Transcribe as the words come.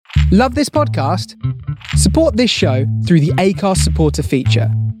Love this podcast? Support this show through the Acast supporter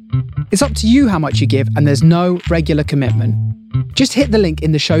feature. It's up to you how much you give, and there's no regular commitment. Just hit the link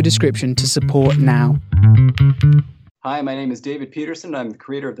in the show description to support now. Hi, my name is David Peterson. I'm the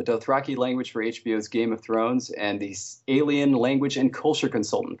creator of the Dothraki language for HBO's Game of Thrones and the alien language and culture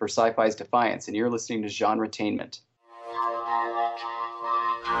consultant for Sci-Fi's Defiance, and you're listening to Genretainment.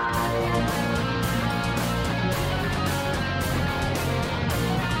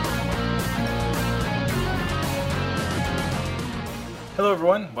 Hello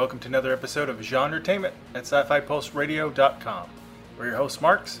everyone, welcome to another episode of Genretainment at SciFiPulseRadio.com. We're your hosts,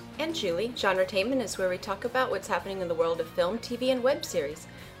 Marks and Julie. Genretainment is where we talk about what's happening in the world of film, TV, and web series.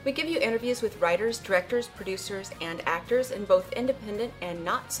 We give you interviews with writers, directors, producers, and actors in both independent and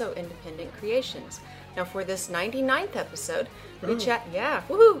not so independent creations. Now for this 99th episode, we chat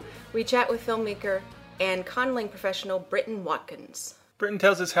with filmmaker and conlang professional Britton Watkins. Britton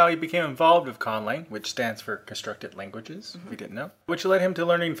tells us how he became involved with conlang, which stands for Constructed Languages, if we didn't know, which led him to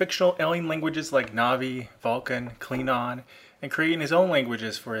learning fictional alien languages like Na'vi, Vulcan, Klingon, and creating his own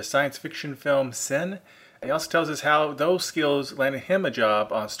languages for his science fiction film Sin. He also tells us how those skills landed him a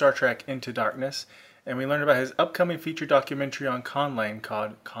job on Star Trek Into Darkness, and we learned about his upcoming feature documentary on conlang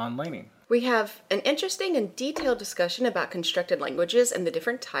called Conlanging. We have an interesting and detailed discussion about constructed languages and the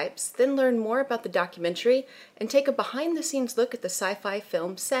different types, then learn more about the documentary and take a behind-the-scenes look at the sci-fi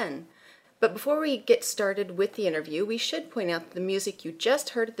film Sen. But before we get started with the interview, we should point out that the music you just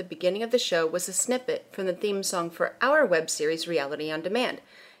heard at the beginning of the show was a snippet from the theme song for our web series Reality on Demand.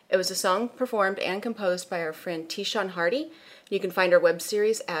 It was a song performed and composed by our friend Tishon Hardy. You can find our web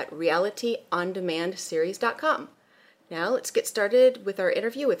series at realityondemandseries.com. Now let's get started with our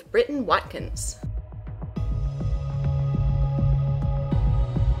interview with Britton Watkins.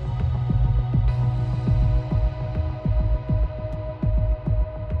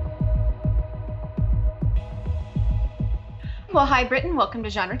 Well, hi Britton, welcome to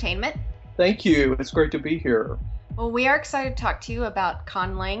Genretainment. Thank you, it's great to be here. Well, we are excited to talk to you about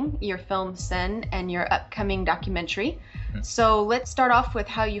Conlang, your film Sen, and your upcoming documentary. So let's start off with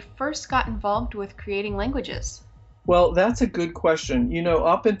how you first got involved with creating languages. Well, that's a good question. You know,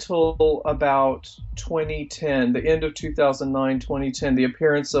 up until about 2010, the end of 2009, 2010, the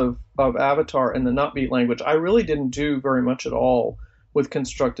appearance of Avatar in the Na'vi language, I really didn't do very much at all with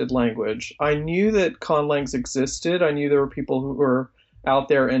constructed language. I knew that conlangs existed. I knew there were people who were out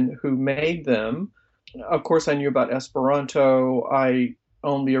there and who made them. Of course, I knew about Esperanto. I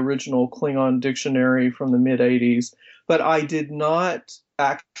owned the original Klingon dictionary from the mid-'80s, but I did not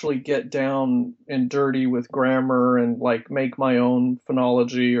actually get down and dirty with grammar and like make my own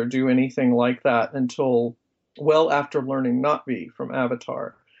phonology or do anything like that until well after learning Na'vi from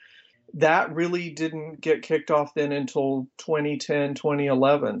Avatar. That really didn't get kicked off then until 2010,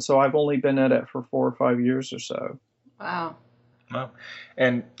 2011. So I've only been at it for 4 or 5 years or so. Wow. Well,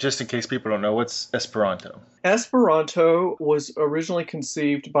 and just in case people don't know, what's Esperanto? Esperanto was originally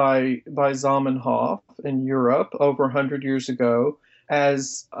conceived by Zamenhof in Europe over 100 years ago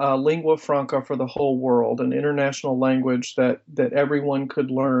as a lingua franca for the whole world, an international language that everyone could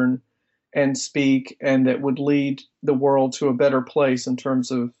learn and speak, and that would lead the world to a better place in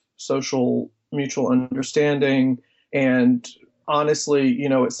terms of social mutual understanding and, honestly, you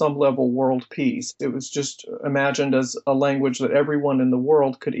know, at some level, world peace. It was just imagined as a language that everyone in the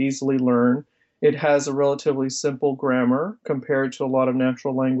world could easily learn. It has a relatively simple grammar compared to a lot of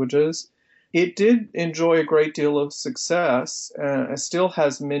natural languages. It did enjoy a great deal of success. It still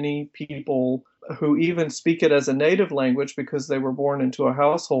has many people who even speak it as a native language because they were born into a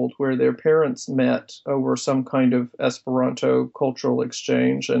household where their parents met over some kind of Esperanto cultural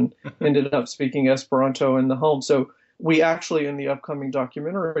exchange and ended up speaking Esperanto in the home. So we actually, in the upcoming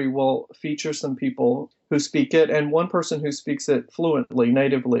documentary, will feature some people who speak it, and one person who speaks it fluently,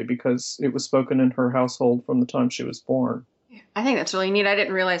 natively, because it was spoken in her household from the time she was born. I think that's really neat. I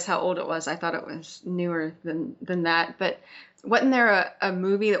didn't realize how old it was. I thought it was newer than that. But wasn't there a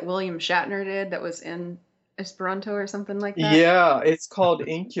movie that William Shatner did that was in Esperanto or something like that? Yeah, it's called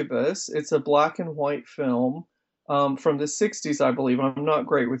Incubus. It's a black and white film from the 60s, I believe. I'm not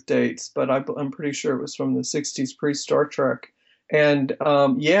great with dates, but I'm pretty sure it was from the 60s, pre-Star Trek. And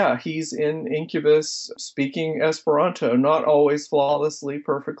he's in Incubus speaking Esperanto, not always flawlessly,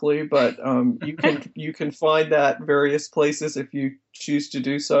 perfectly, but you can find that various places if you choose to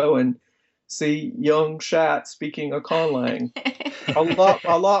do so, and see young Shat speaking a conlang.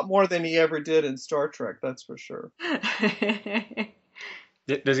 a lot more than he ever did in Star Trek, that's for sure.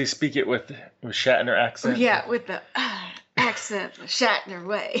 Does he speak it with Shatner accent? Yeah, with the accent the Shatner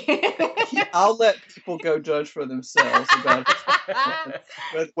way. I'll let people go judge for themselves about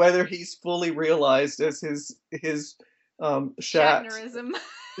whether he's fully realized as his Shatnerism.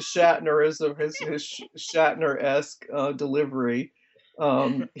 Shatnerism, his Shatner-esque delivery.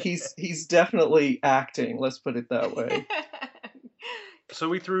 He's definitely acting. Let's put it that way. So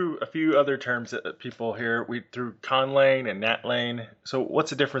we threw a few other terms at people here. We threw conlang and natlang. So what's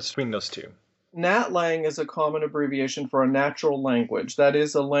the difference between those two? Natlang is a common abbreviation for a natural language. That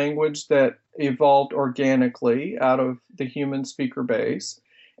is a language that evolved organically out of the human speaker base.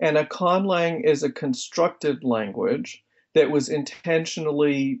 And a conlang is a constructed language that was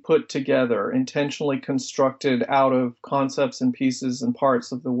intentionally put together, intentionally constructed out of concepts and pieces and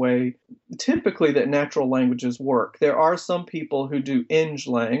parts of the way typically that natural languages work. There are some people who do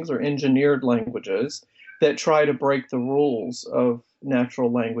eng-langs or engineered languages that try to break the rules of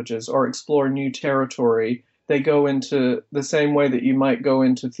natural languages or explore new territory. They go into the same way that you might go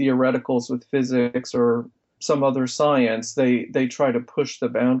into theoreticals with physics or some other science. They try to push the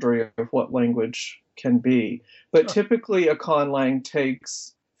boundary of what language can be. But typically a conlang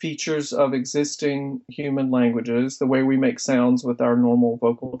takes features of existing human languages, the way we make sounds with our normal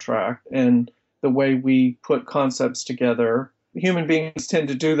vocal tract, and the way we put concepts together. Human beings tend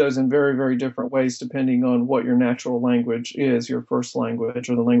to do those in very, very different ways depending on what your natural language is, your first language,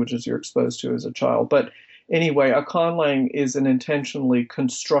 or the languages you're exposed to as a child. But anyway, a conlang is an intentionally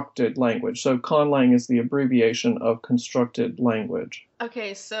constructed language. So conlang is the abbreviation of constructed language.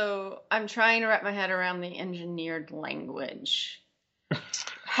 Okay, so I'm trying to wrap my head around the engineered language.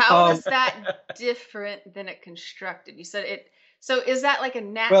 How is that different than a constructed? You said it. So is that like a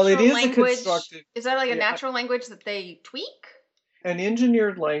natural language? Is that like a natural language that they tweak? An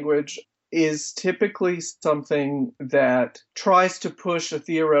engineered language is typically something that tries to push a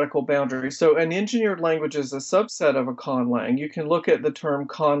theoretical boundary. So an engineered language is a subset of a conlang. You can look at the term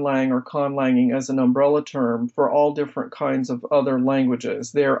conlang or conlanging as an umbrella term for all different kinds of other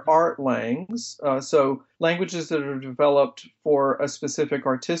languages. They're art-langs, so languages that are developed for a specific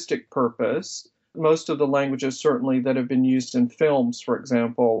artistic purpose. Most of the languages, certainly, that have been used in films, for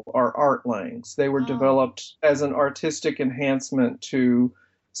example, are art-langs. They were developed as an artistic enhancement to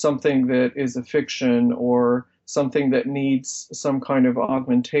something that is a fiction or something that needs some kind of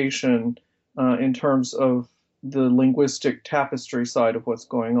augmentation in terms of the linguistic tapestry side of what's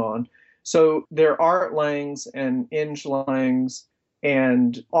going on. So there are art-langs and eng-langs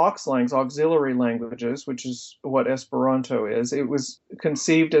and aux-langs, auxiliary languages, which is what Esperanto is. It was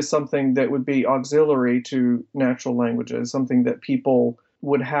conceived as something that would be auxiliary to natural languages, something that people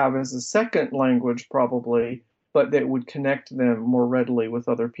would have as a second language probably, but that would connect them more readily with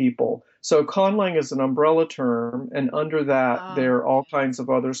other people. So conlang is an umbrella term, and under that there are all kinds of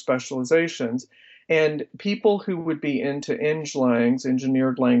other specializations. And people who would be into eng-langs,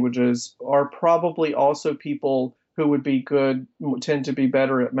 engineered languages, are probably also people who would be tend to be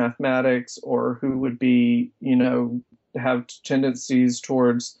better at mathematics, or who would be, have tendencies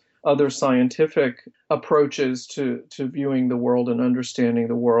towards other scientific approaches to viewing the world and understanding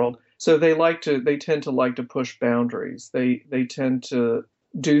the world. So they tend to like to push boundaries. They tend to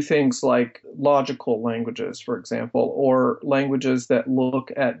do things like logical languages, for example, or languages that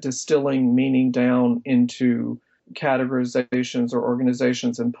look at distilling meaning down into categorizations or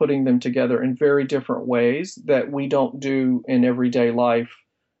organizations and putting them together in very different ways that we don't do in everyday life,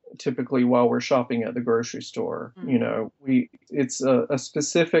 typically while we're shopping at the grocery store. It's a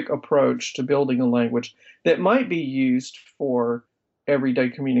specific approach to building a language that might be used for everyday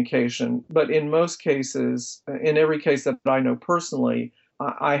communication. But in most cases, in every case that I know personally,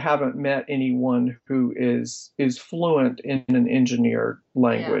 I haven't met anyone who is fluent in an engineered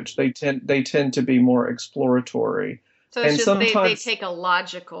language. Yeah. They tend to be more exploratory. So it's they take a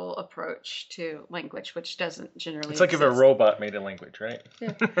logical approach to language, which doesn't generally It's like exist. If a robot made a language, right?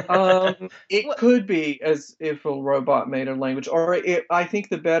 Yeah. It could be as if a robot made a language. Or I think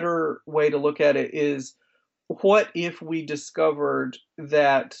the better way to look at it is, what if we discovered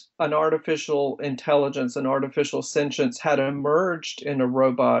that an artificial intelligence, an artificial sentience had emerged in a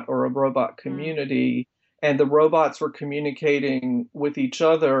robot or a robot community, and the robots were communicating with each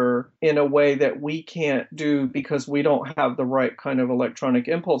other in a way that we can't do because we don't have the right kind of electronic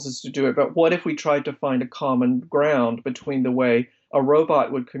impulses to do it? But what if we tried to find a common ground between the way a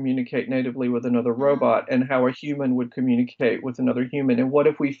robot would communicate natively with another robot and how a human would communicate with another human? And what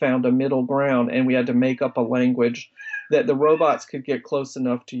if we found a middle ground and we had to make up a language that the robots could get close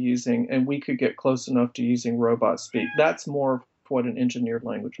enough to using and we could get close enough to using robot speak? That's more what an engineered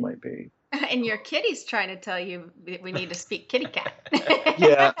language might be. And your kitty's trying to tell you that we need to speak kitty cat.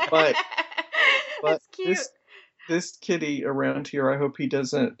 Yeah, but That's cute. this kitty around here, I hope he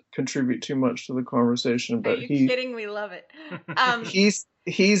doesn't contribute too much to the conversation, Are but you kidding? We love it.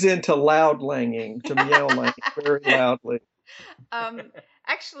 he's into loud langing, to meow lang very loudly.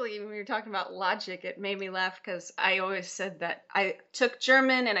 Actually, when we were talking about logic, it made me laugh because I always said that I took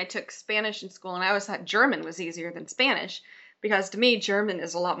German and I took Spanish in school, and I always thought German was easier than Spanish because to me, German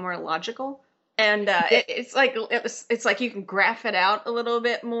is a lot more logical. And it's like you can graph it out a little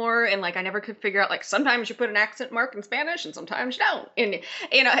bit more, and like I never could figure out, like sometimes you put an accent mark in Spanish and sometimes you don't,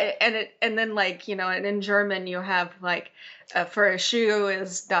 and and then like and in German you have like for a shoe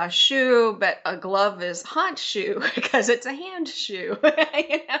is das Schuh, but a glove is Handschuh because it's a hand shoe,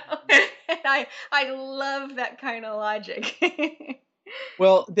 and I love that kind of logic.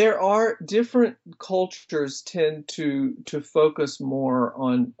 Well, there are different cultures tend to focus more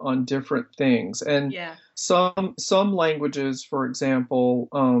on different things, and some languages, for example,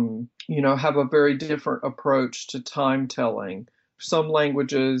 have a very different approach to time telling. Some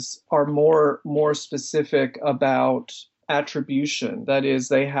languages are more specific about attribution. That is,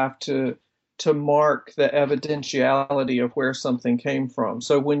 they have to mark the evidentiality of where something came from.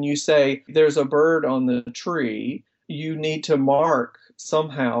 So when you say there's a bird on the tree, you need to mark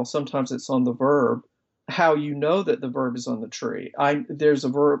somehow, sometimes it's on the verb, how you know that the verb is on the tree. There's a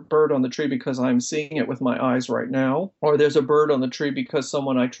bird on the tree because I'm seeing it with my eyes right now, or there's a bird on the tree because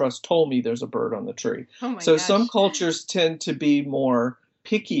someone I trust told me there's a bird on the tree. So gosh. Some cultures tend to be more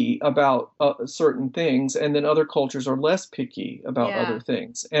picky about certain things, and then other cultures are less picky about other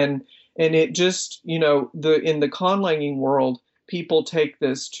things. And it just, in the conlanging world, people take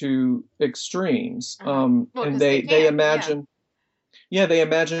this to extremes, and they imagine, they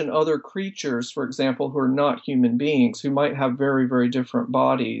imagine other creatures, for example, who are not human beings, who might have very, very different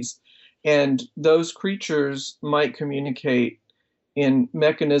bodies, and those creatures might communicate in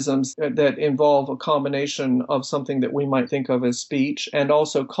mechanisms that involve a combination of something that we might think of as speech and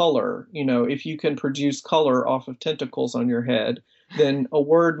also color. If you can produce color off of tentacles on your head, then a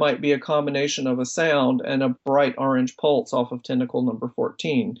word might be a combination of a sound and a bright orange pulse off of tentacle number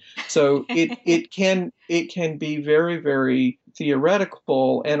 14. So it can be very, very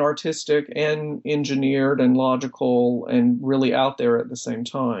theoretical and artistic and engineered and logical and really out there at the same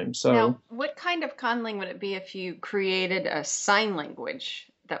time. So now, what kind of conlang would it be if you created a sign language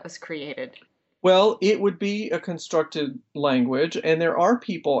that was created? Well, it would be a constructed language, and there are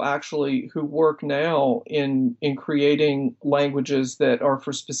people actually who work now in creating languages that are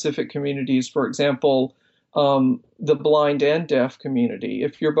for specific communities. For example, the blind and deaf community.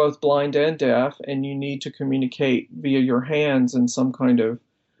 If you're both blind and deaf and you need to communicate via your hands in some kind of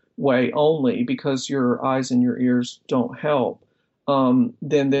way only because your eyes and your ears don't help,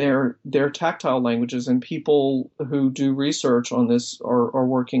 then they're tactile languages, and people who do research on this are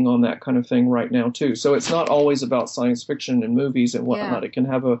working on that kind of thing right now too. So it's not always about science fiction and movies and whatnot. It can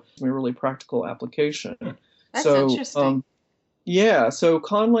have a really practical application. That's interesting. So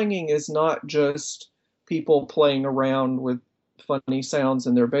conlanging is not just people playing around with funny sounds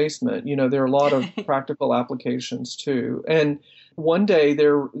in their basement. There are a lot of practical applications too. And one day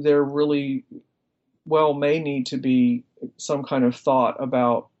there really may need to be some kind of thought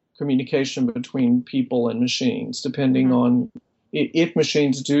about communication between people and machines, depending on if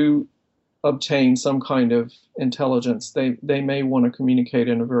machines do obtain some kind of intelligence, they may want to communicate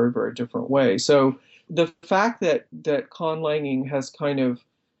in a very, very different way. So the fact that conlanging has kind of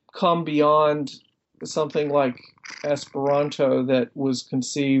come beyond something like Esperanto that was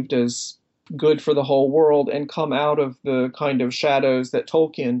conceived as good for the whole world and come out of the kind of shadows that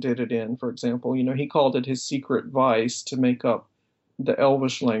Tolkien did it in, for example. He called it his secret vice to make up the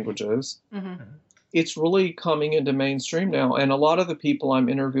Elvish languages. Mm-hmm. It's really coming into mainstream now, and a lot of the people I'm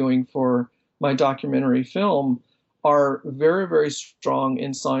interviewing for my documentary film are very, very strong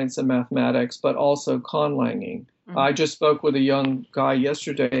in science and mathematics, but also conlanging. Mm-hmm. I just spoke with a young guy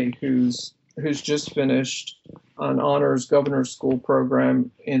yesterday who's just finished an honors governor's school program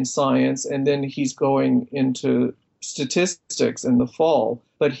in science, and then he's going into statistics in the fall,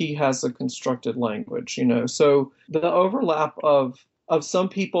 but he has a constructed language, So the overlap of some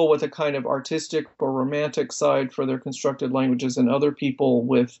people with a kind of artistic or romantic side for their constructed languages and other people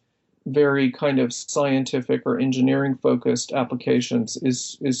with very kind of scientific or engineering focused applications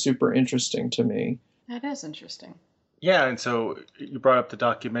is super interesting to me. That is interesting. Yeah, and so you brought up the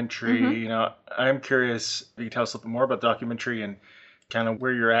documentary. Mm-hmm. I'm curious if you can tell us a little bit more about the documentary and kind of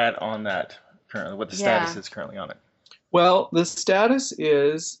where you're at on that currently, what the status is currently on it. Well, the status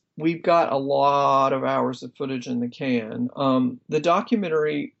is we've got a lot of hours of footage in the can. The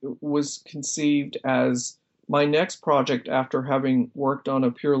documentary was conceived as my next project after having worked on a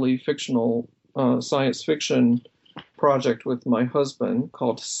purely fictional science fiction project with my husband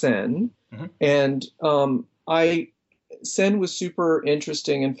called Sen. Mm-hmm. And Sen was super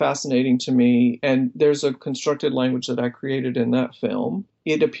interesting and fascinating to me. And there's a constructed language that I created in that film.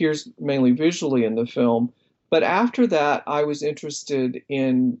 It appears mainly visually in the film. But after that, I was interested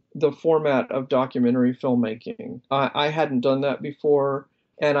in the format of documentary filmmaking. I hadn't done that before.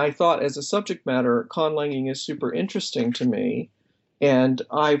 And I thought, as a subject matter, conlanging is super interesting to me. And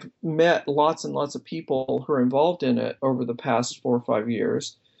I've met lots and lots of people who are involved in it over the past 4 or 5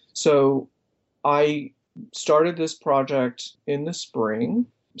 years. So I started this project in the spring.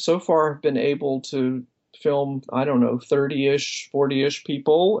 So far, I've been able to film, 30-ish, 40-ish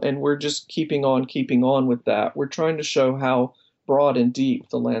people, and we're just keeping on with that. We're trying to show how broad and deep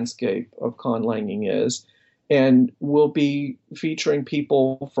the landscape of conlanging is. And we'll be featuring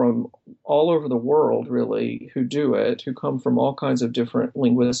people from all over the world, really, who do it, who come from all kinds of different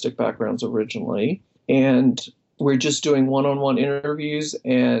linguistic backgrounds originally. And we're just doing one-on-one interviews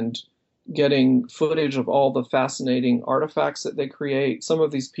and getting footage of all the fascinating artifacts that they create. Some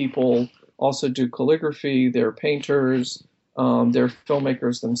of these people also do calligraphy. They're painters. They're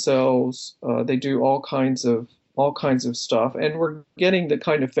filmmakers themselves. They do all kinds of stuff. And we're getting the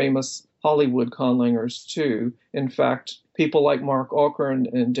kind of famous Hollywood conlangers too. In fact, people like Mark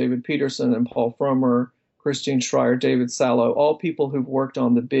Okrand and David Peterson and Paul Frommer, Christine Schreier, David Salo, all people who've worked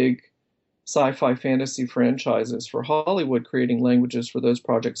on the big sci-fi fantasy franchises for Hollywood, creating languages for those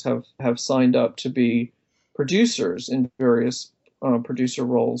projects, have signed up to be producers in various producer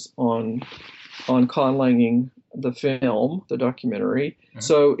roles on conlanging the film, the documentary. Mm-hmm.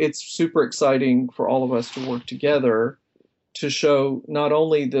 So it's super exciting for all of us to work together to show not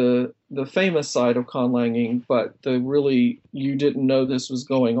only the famous side of conlanging, but the really you didn't know this was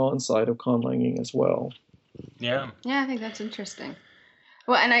going on side of conlanging as well. Yeah. Yeah, I think that's interesting.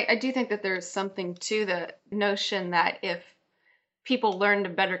 Well, and I do think that there's something to the notion that if people learn to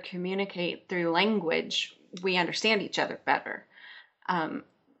better communicate through language, we understand each other better.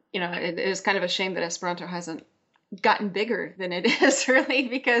 It is kind of a shame that Esperanto hasn't gotten bigger than it is, really,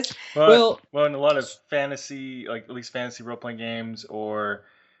 because well, in a lot of fantasy, like at least fantasy role-playing games, or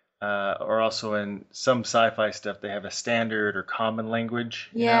also in some sci-fi stuff, they have a standard or common language.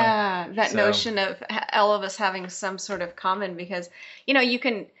 That notion of all of us having some sort of common, because you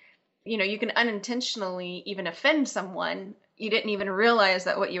can unintentionally even offend someone. You didn't even realize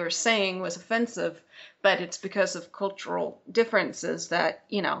that what you were saying was offensive, but it's because of cultural differences that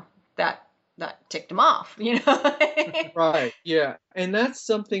that ticked them off, Right, yeah. And that's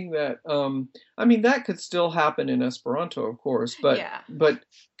something that, that could still happen in Esperanto, of course, but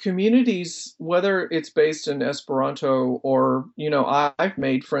communities, whether it's based in Esperanto or, I've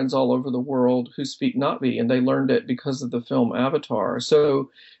made friends all over the world who speak Na'vi, and they learned it because of the film Avatar.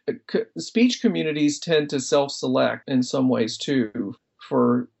 So speech communities tend to self-select in some ways, too,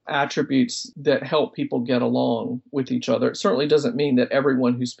 for attributes that help people get along with each other. It certainly doesn't mean that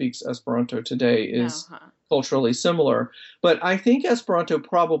everyone who speaks Esperanto today is culturally similar, but I think Esperanto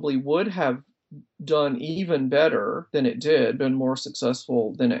probably would have done even better than it did, been more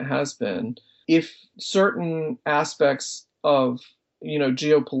successful than it has been, if certain aspects of,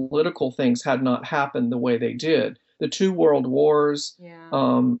 geopolitical things had not happened the way they did. The 2 world wars,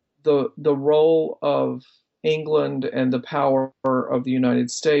 the role of England and the power of the United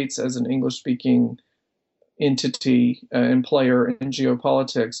States as an English-speaking entity and player in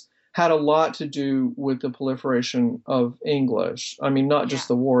geopolitics had a lot to do with the proliferation of English. I mean, not just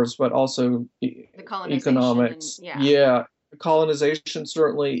the wars, but also the economics. Colonization,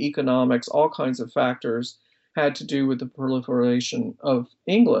 certainly, economics, all kinds of factors had to do with the proliferation of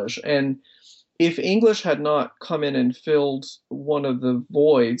English. And if English had not come in and filled one of the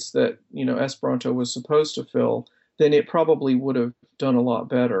voids that, Esperanto was supposed to fill, then it probably would have done a lot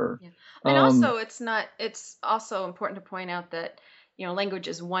better. Yeah. And also, it's also important to point out that, language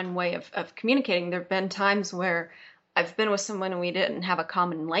is one way of communicating. There have been times where I've been with someone and we didn't have a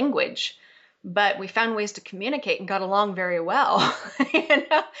common language, but we found ways to communicate and got along very well.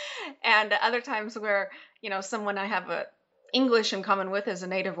 And other times where, someone I have a English in common with as a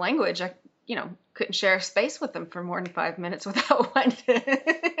native language, I couldn't share space with them for more than 5 minutes without wanting to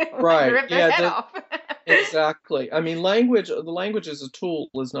rip their head off. Exactly. I mean, the language as a tool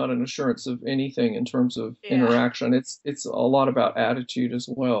is not an assurance of anything in terms of interaction. It's a lot about attitude as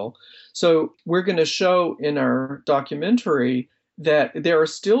well. So we're going to show in our documentary that there are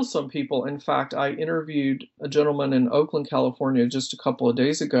still some people. In fact, I interviewed a gentleman in Oakland, California, just a couple of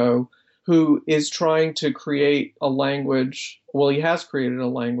days ago, who is trying to create a language. Well, he has created a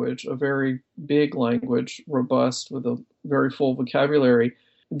language, a very big language, robust, with a very full vocabulary,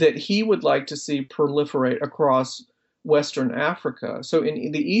 that he would like to see proliferate across Western Africa. So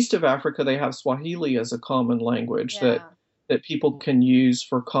in the east of Africa, they have Swahili as a common language that people can use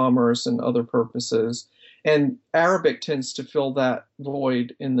for commerce and other purposes. And Arabic tends to fill that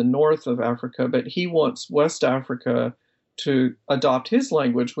void in the north of Africa, but he wants West Africa to adopt his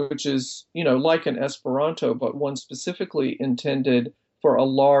language, which is, like an Esperanto, but one specifically intended for a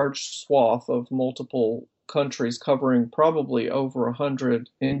large swath of multiple countries covering probably over 100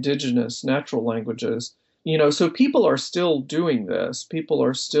 indigenous natural languages. So people are still doing this. People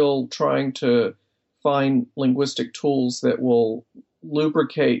are still trying to find linguistic tools that will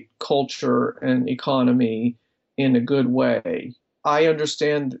lubricate culture and economy in a good way. I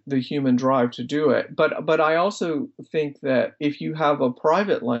understand the human drive to do it, but I also think that if you have a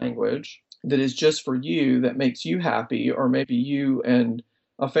private language that is just for you, that makes you happy, or maybe you and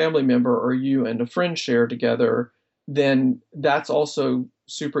a family member or you and a friend share together, then that's also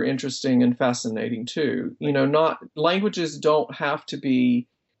super interesting and fascinating too. Not languages don't have to be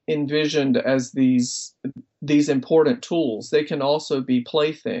envisioned as these important tools. They can also be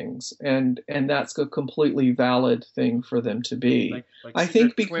playthings, and that's a completely valid thing for them to be. Like I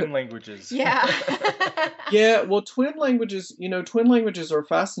think twin languages. Yeah. Yeah, well, twin languages are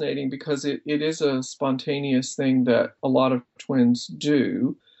fascinating because it is a spontaneous thing that a lot of twins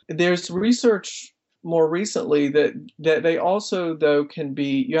do. There's research more recently that they also, though,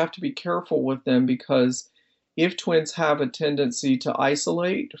 you have to be careful with them, because if twins have a tendency to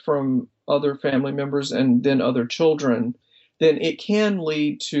isolate from other family members and then other children, then it can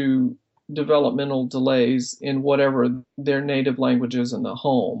lead to developmental delays in whatever their native language is in the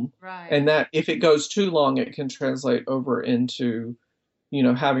home. Right. And that if it goes too long, it can translate over into,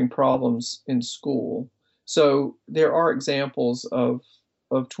 having problems in school. So there are examples of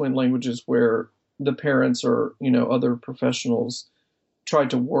twin languages where the parents or, other professionals tried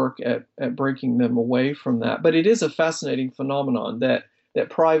to work at breaking them away from that. But it is a fascinating phenomenon that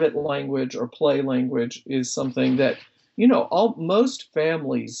private language or play language is something that, most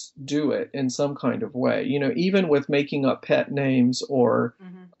families do it in some kind of way, even with making up pet names, or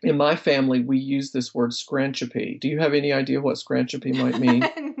in my family, we use this word scranchipy. Do you have any idea what scranchipy might mean?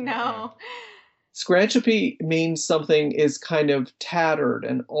 No. Scranchipy means something is kind of tattered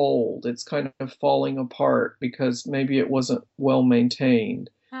and old. It's kind of falling apart because maybe it wasn't well maintained.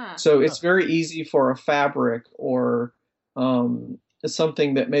 Huh. So it's very easy for a fabric or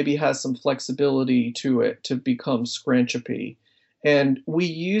something that maybe has some flexibility to it to become scranchipy. And we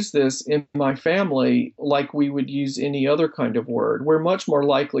use this in my family like we would use any other kind of word. We're much more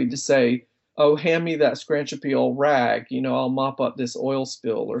likely to say, oh, hand me that scranchipy old rag, I'll mop up this oil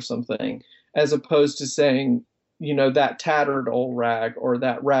spill or something, as opposed to saying, that tattered old rag or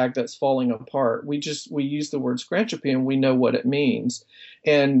that rag that's falling apart. We use the word scranchipy and we know what it means.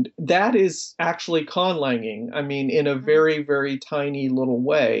 And that is actually conlanging, in a very, very tiny little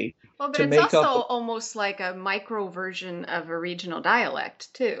way. Well, but it's also almost like a micro version of a regional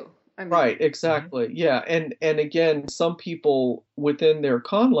dialect, too. Right, exactly. Yeah. And again, some people within their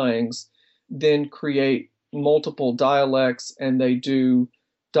conlangs then create multiple dialects, and they do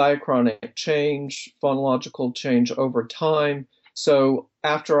diachronic change, phonological change over time. So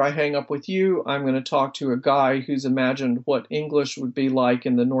after I hang up with you, I'm going to talk to a guy who's imagined what English would be like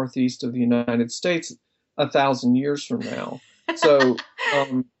in the Northeast of the United States 1,000 years from now. So,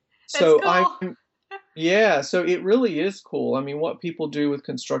 so cool. So it really is cool. What people do with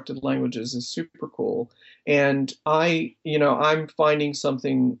constructed languages is super cool. And I'm finding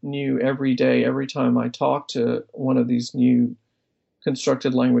something new every day, every time I talk to one of these new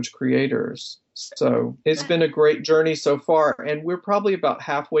constructed language creators. So it's been a great journey so far, and we're probably about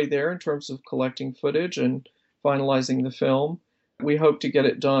halfway there in terms of collecting footage and finalizing the film. We hope to get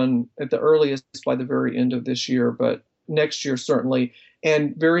it done at the earliest by the very end of this year, but next year certainly.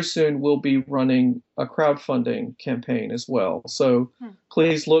 And very soon we'll be running a crowdfunding campaign as well. So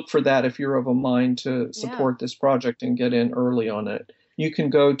please look for that if you're of a mind to support this project and get in early on it. You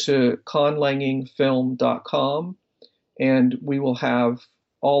can go to conlangingfilm.com, and we will have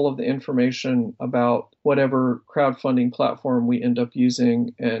all of the information about whatever crowdfunding platform we end up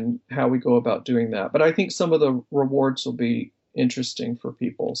using and how we go about doing that. But I think some of the rewards will be interesting for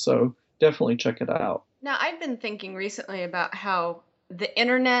people. So definitely check it out. Now, I've been thinking recently about how the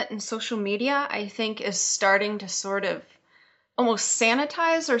internet and social media, I think, is starting to sort of almost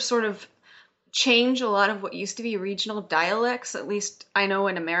sanitize or sort of change a lot of what used to be regional dialects, at least I know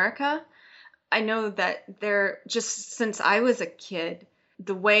in America. I know that just since I was a kid,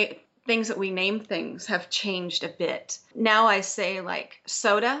 the way things that we name things have changed a bit. Now I say like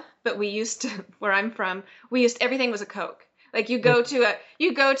soda, but we used to, where I'm from, everything was a Coke. Like you go to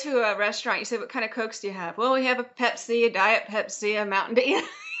a restaurant, you say, what kind of Cokes do you have? Well, we have a Pepsi, a Diet Pepsi, a Mountain Dew.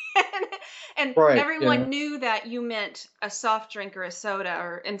 and Right, everyone yeah. knew that you meant a soft drink or a soda,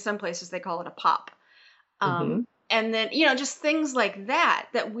 or in some places they call it a pop. And then, just things like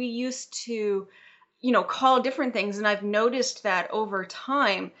that we used to, call different things. And I've noticed that over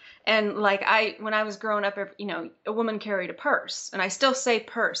time. And like when I was growing up, a woman carried a purse, and I still say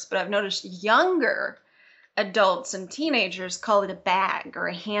purse, but I've noticed younger adults and teenagers call it a bag or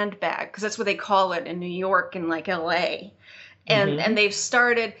a handbag, because that's what they call it in New York and like LA. And they've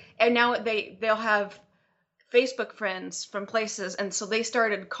started, and now they'll have Facebook friends from places, and so they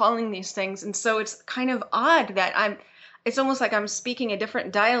started calling these things. And so it's kind of odd that it's almost like I'm speaking a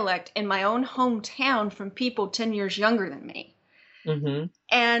different dialect in my own hometown from people 10 years younger than me.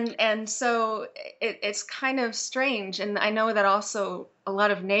 And so it's kind of strange. And I know that also a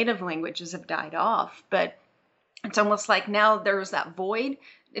lot of native languages have died off, but it's almost like now there's that void.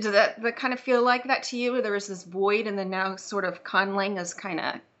 Does that kind of feel like that to you? Where there was this void, and then now sort of conlang is kind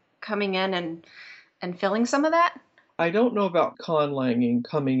of coming in and filling some of that? I don't know about conlanging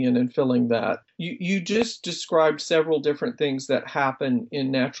coming in and filling that. You just described several different things that happen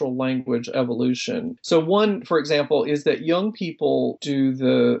in natural language evolution. So one, for example, is that young people do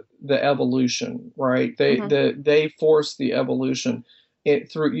the evolution, right? They force the evolution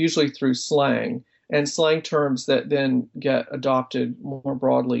usually through slang, and slang terms that then get adopted more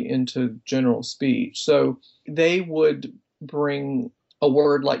broadly into general speech. So they would bring a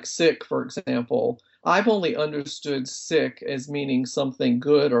word like sick, for example. I've only understood sick as meaning something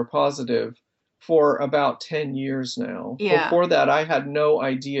good or positive for about 10 years now. Yeah. Before that, I had no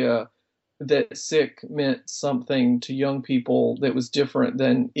idea that sick meant something to young people that was different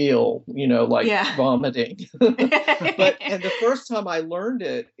than ill, like vomiting. And the first time I learned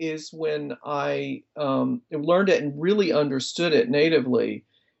it is when I learned it and really understood it natively,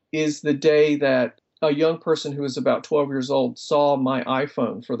 is the day that a young person who was about 12 years old saw my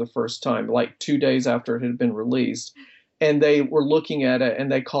iPhone for the first time, like 2 days after it had been released. And they were looking at it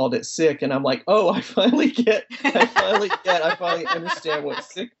and they called it sick. And I'm like, oh, I finally understand what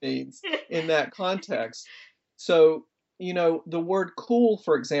sick means in that context. So, the word cool,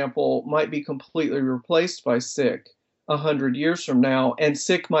 for example, might be completely replaced by sick 100 years from now. And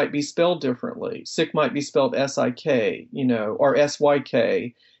sick might be spelled differently. Sick might be spelled S-I-K, or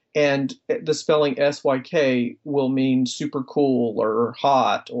S-Y-K. And the spelling S-Y-K will mean super cool or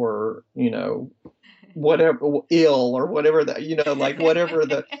hot or, whatever, ill or whatever that, like whatever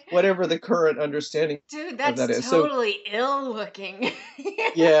the current understanding. Dude, that's of that is. Totally ill looking.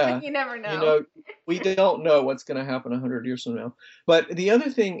 Yeah. You never know. We don't know what's going to happen 100 years from now. But the other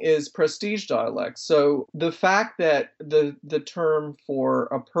thing is prestige dialects. So the fact that the term for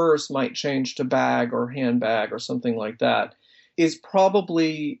a purse might change to bag or handbag or something like that is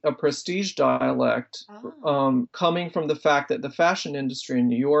probably a prestige dialect, coming from the fact that the fashion industry in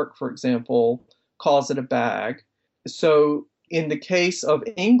New York, for example, calls it a bag. So in the case of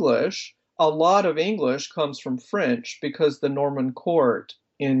English, a lot of English comes from French, because the Norman court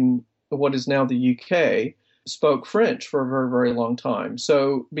in what is now the UK spoke French for a very, very long time.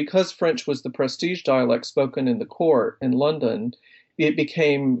 So because French was the prestige dialect spoken in the court in London, it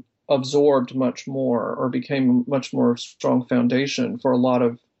became absorbed much more, or became a much more strong foundation for a lot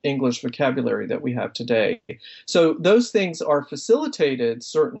of English vocabulary that we have today. So those things are facilitated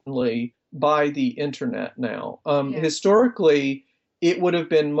certainly by the internet now. Historically, it would have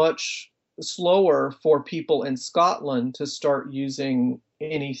been much slower for people in Scotland to start using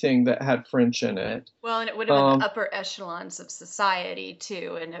anything that had French in it. Well, and it would have been the upper echelons of society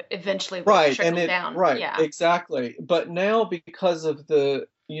too, and eventually would trickle down. Right, yeah. Exactly. But now, because of the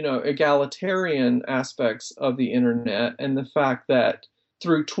egalitarian aspects of the internet, and the fact that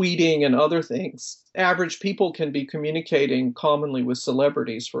through tweeting and other things, average people can be communicating commonly with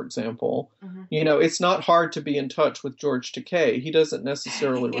celebrities, for example. Mm-hmm. It's not hard to be in touch with George Takei. He doesn't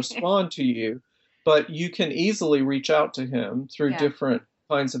necessarily respond to you, but you can easily reach out to him through different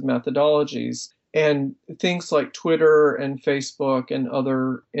kinds of methodologies. And things like Twitter and Facebook and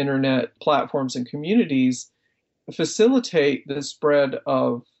other internet platforms and communities facilitate the spread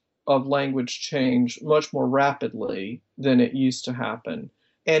of language change much more rapidly than it used to happen.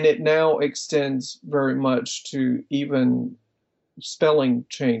 And it now extends very much to even spelling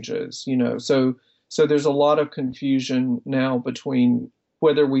changes, So there's a lot of confusion now between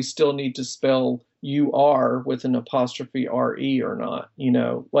whether we still need to spell "you-are" with an apostrophe "re" or not,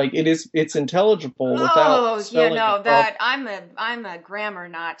 Like it's intelligible without spelling that I'm a grammar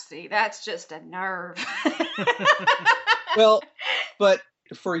Nazi. That's just a nerve. Well, but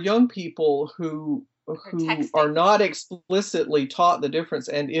for young people who who are not explicitly taught the difference,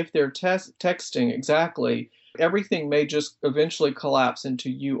 and if they're texting exactly, everything may just eventually collapse into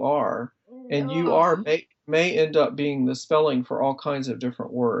 "you are," and "you are" may end up being the spelling for all kinds of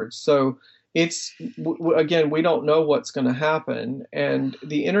different words. So it's again, we don't know what's going to happen, and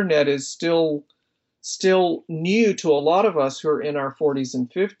the internet is still new to a lot of us who are in our 40s and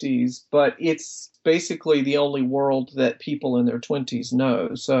 50s, but it's basically the only world that people in their 20s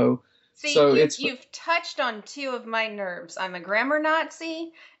know. So you've touched on two of my nerves. I'm a grammar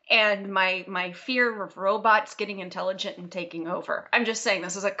Nazi, and my fear of robots getting intelligent and taking over. I'm just saying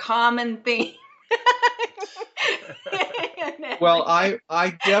this is a common theme. Well,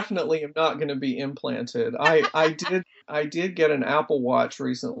 I definitely am not going to be implanted. I did get an Apple Watch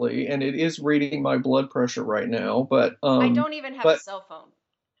recently, and it is reading my blood pressure right now. But I don't even have a cell phone.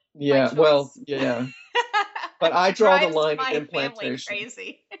 Yeah, well, yeah. But I draw the line at implantation.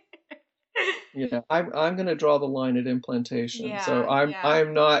 Crazy. Yeah, I'm going to draw the line at implantation. Yeah, so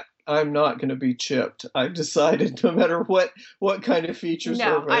I'm not going to be chipped. I've decided no matter what kind of features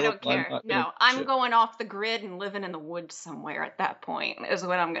are available. No, I don't care. I'm going off the grid and living in the woods somewhere at that point is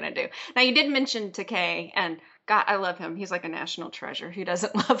what I'm going to do. Now, you did mention Takei, and God, I love him. He's like a national treasure. Who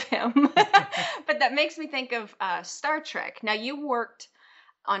doesn't love him? But that makes me think of Star Trek. Now, you worked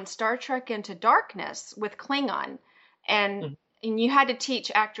on Star Trek Into Darkness with Klingon, and you had to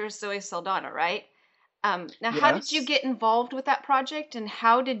teach actress Zoe Saldana, right? Now, yes. How did you get involved with that project, and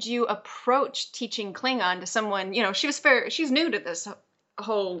how did you approach teaching Klingon to someone? She's new to this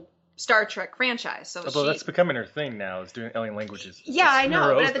whole Star Trek franchise. So although that's becoming her thing now, is doing alien languages. Yeah, I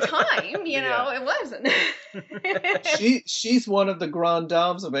know, but at the time, it wasn't. She's one of the grand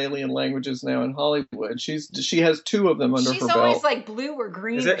dames of alien languages now in Hollywood. She has two of them under her belt. She's always like blue or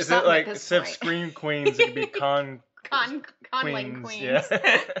green. Is it like instead of Scream Queens, it could be Con Lang Queens. Yeah.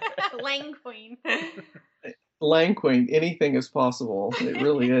 Lang Queen. Lang Queen, anything is possible. It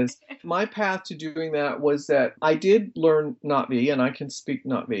really is. My path to doing that was that I did learn Na'vi, and I can speak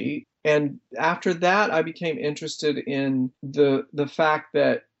Na'vi. And after that, I became interested in the fact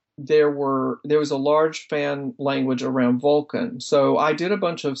that there was a large fan language around Vulcan. So I did a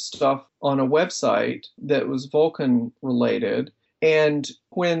bunch of stuff on a website that was Vulcan related. And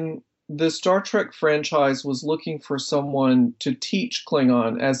when the Star Trek franchise was looking for someone to teach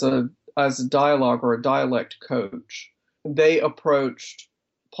Klingon as a dialogue or a dialect coach, they approached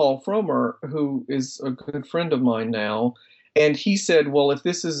Paul Frommer, who is a good friend of mine now, and he said, well, if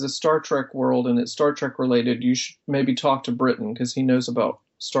this is a Star Trek world and it's Star Trek related, you should maybe talk to Britton because he knows about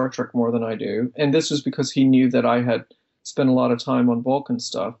Star Trek more than I do. And this was because he knew that I had spent a lot of time on Vulcan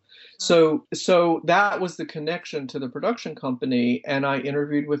stuff. So that was the connection to the production company, and I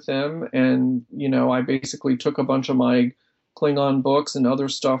interviewed with them, and I basically took a bunch of my Klingon books and other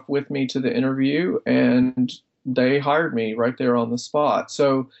stuff with me to the interview, and they hired me right there on the spot.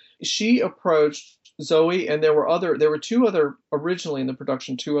 So she approached Zoe, and there were two other originally in the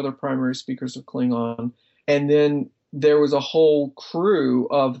production, two other primary speakers of Klingon, and then there was a whole crew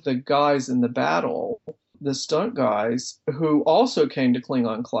of the guys in the battle, the stunt guys, who also came to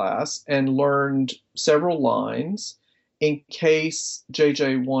Klingon class and learned several lines in case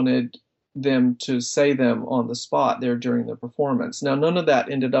JJ wanted them to say them on the spot there during the performance. Now, none of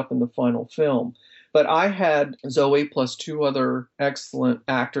that ended up in the final film, but I had Zoe plus two other excellent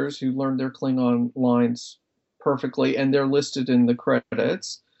actors who learned their Klingon lines perfectly, and they're listed in the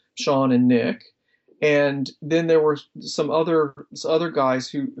credits, Sean and Nick. And then there were some other guys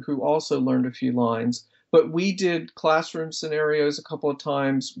who also learned a few lines. But we did classroom scenarios a couple of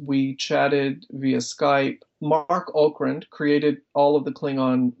times. We chatted via Skype. Mark Okrand created all of the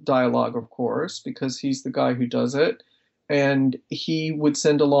Klingon dialogue, of course, because he's the guy who does it. And he would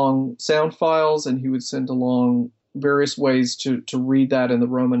send along sound files, and he would send along various ways to read that in the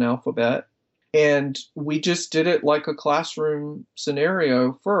Roman alphabet. And we just did it like a classroom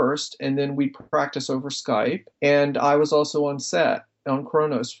scenario first, and then we practice over Skype. And I was also on set on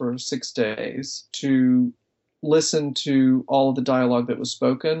Kronos for 6 days to listen to all of the dialogue that was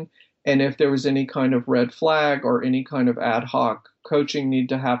spoken. And if there was any kind of red flag or any kind of ad hoc coaching need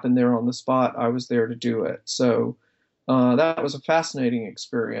to happen there on the spot, I was there to do it. So that was a fascinating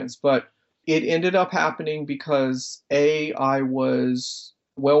experience. But it ended up happening because, I was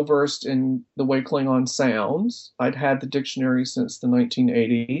well-versed in the way Klingon sounds. I'd had the dictionary since the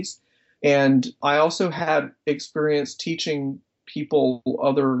 1980s. And I also had experience teaching people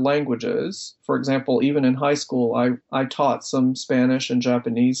other languages. For example, even in high school, I taught some Spanish and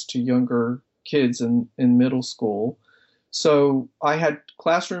Japanese to younger kids in middle school. So I had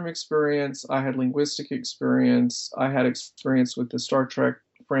classroom experience, I had linguistic experience, I had experience with the Star Trek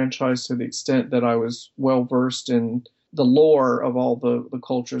franchise to the extent that I was well versed in the lore of all the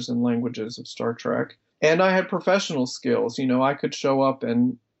cultures and languages of Star Trek. And I had professional skills. I could show up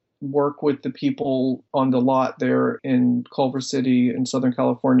and work with the people on the lot there in Culver City in Southern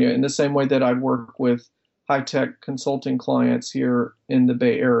California in the same way that I'd work with high-tech consulting clients here in the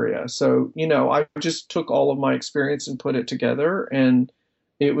Bay Area. So, I just took all of my experience and put it together, and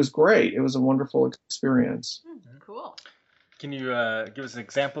it was great. It was a wonderful experience. Cool. Can you give us an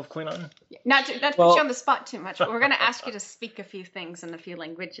example of Klingon? Not to put you on the spot too much, but we're going to ask you to speak a few things in a few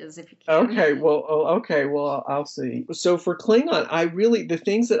languages if you can. Okay, well, I'll see. So for Klingon, the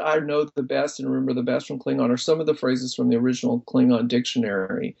things that I know the best and remember the best from Klingon are some of the phrases from the original Klingon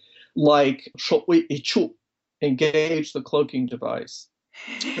dictionary, like engage the cloaking device,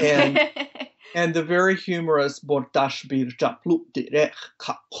 and the very humorous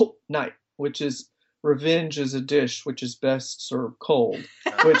which is revenge is a dish which is best served cold,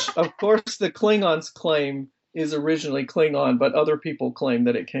 which of course the Klingons claim is originally Klingon, but other people claim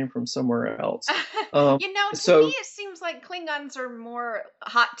that it came from somewhere else. To me it seems like Klingons are more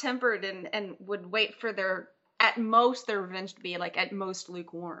hot-tempered and would wait for their revenge to be like at most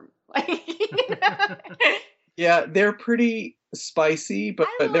lukewarm. Yeah, they're pretty spicy, but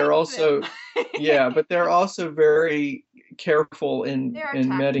they're also but they're also very careful in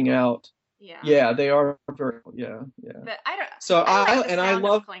meting out. Yeah, they are very But I don't. So I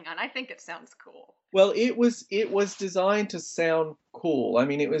love Klingon. I think it sounds cool. Well, it was designed to sound cool. I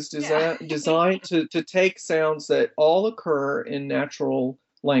mean, it was designed to take sounds that all occur in natural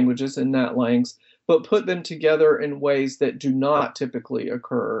languages and natlangs, but put them together in ways that do not typically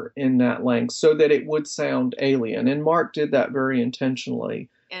occur in natlangs, so that it would sound alien. And Mark did that very intentionally.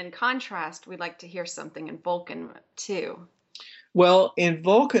 In contrast, we'd like to hear something in Vulcan too. Well, in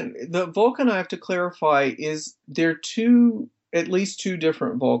Vulcan, the Vulcan I have to clarify is there are at least two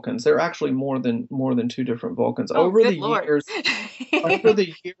different Vulcans. There are actually more than two different Vulcans. Over the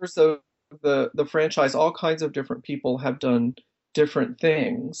years of the franchise, all kinds of different people have done different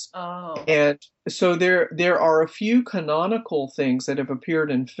things. Oh. And so there are a few canonical things that have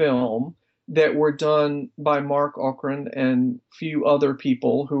appeared in film that were done by Mark Okrand and few other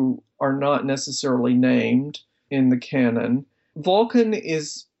people who are not necessarily named in the canon. Vulcan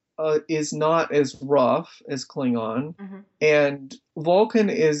is not as rough as Klingon, and Vulcan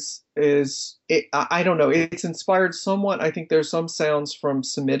I don't know, it's inspired somewhat. I think there's some sounds from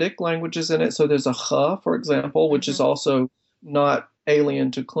Semitic languages in it. So there's a ch, for example, which is also not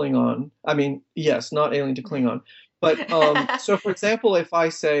alien to Klingon. I mean, yes, not alien to Klingon. But so for example, if I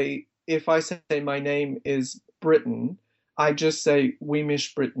say my name is Britain, I just say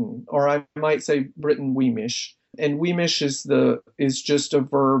Weemish Britain, or I might say Britain Weemish. And Weemish is just a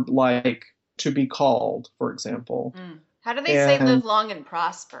verb like to be called, for example. How do they say live long and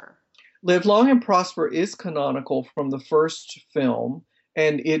prosper? Live long and prosper is canonical from the first film,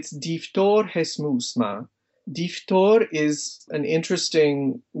 and it's Diftor Hesmusma. Diftor is an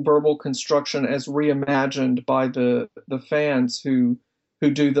interesting verbal construction as reimagined by the fans who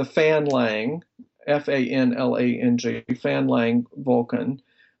do the Fanlang, Fanlang, Fanlang Vulcan.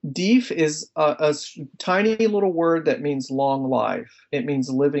 Dif is a tiny little word that means long life. It means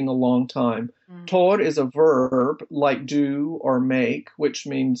living a long time. Tor is a verb like do or make, which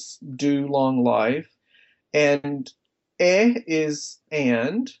means do long life. And is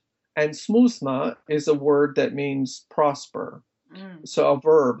and smusma is a word that means prosper. So a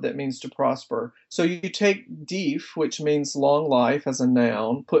verb that means to prosper. So you take dif, which means long life, as a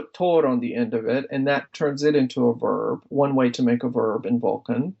noun, put tor on the end of it, and that turns it into a verb. One way to make a verb in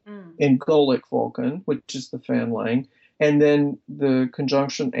Vulcan, in Golic Vulcan, which is the Fanlang, and then the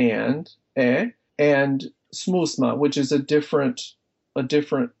conjunction and smusma, which is a different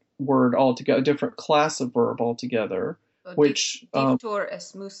word altogether, a different class of verb altogether. So which diftor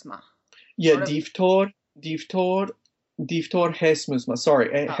es musma. Yeah, diftor hesmusma. Sorry,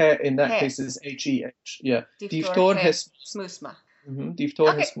 in that case is H-E-H. Yeah. Diftor hesmusma.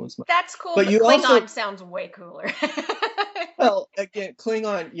 Diftor hesmusma. That's cool, but Klingon sounds way cooler. Well, again,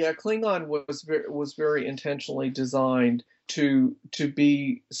 Klingon was very intentionally designed to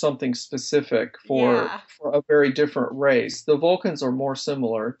be something specific for a very different race. The Vulcans are more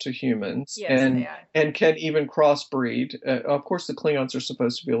similar to humans, and can even crossbreed. Of course, the Klingons are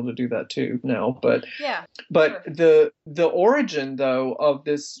supposed to be able to do that too now, but the origin though of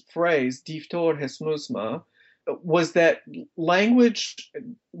this phrase "Diftor hesmusma" was that language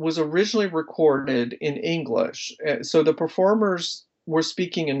was originally recorded in English, so the performers were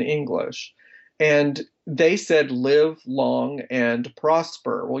speaking in English. And they said live long and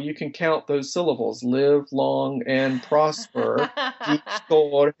prosper. Well, you can count those syllables, live long and prosper.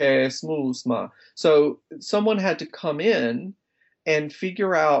 So someone had to come in and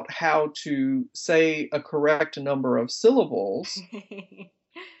figure out how to say a correct number of syllables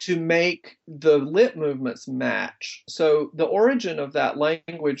to make the lip movements match. So the origin of that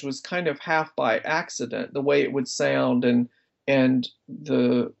language was kind of half by accident, the way it would sound and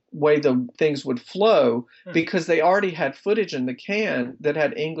the way the things would flow, because they already had footage in the can that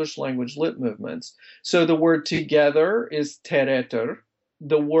had English language lip movements. So the word together is tereter.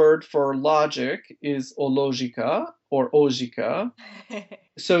 The word for logic is ologica or ogica.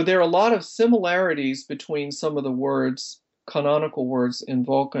 So there are a lot of similarities between some of the words, canonical words in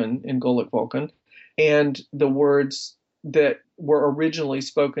Vulcan, in Golic Vulcan, and the words that were originally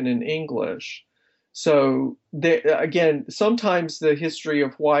spoken in English. So again, sometimes the history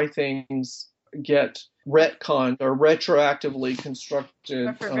of why things get retconned or retroactively constructed.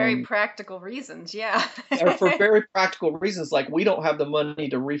 But for very practical reasons, yeah. Or for very practical reasons, like we don't have the money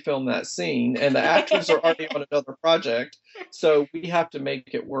to refilm that scene, and the actors are already on another project, so we have to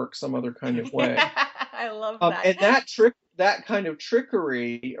make it work some other kind of way. I love that. And that kind of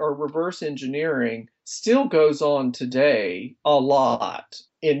trickery or reverse engineering still goes on today a lot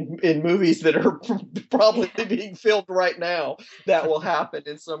in movies that are probably being filmed right now. That will happen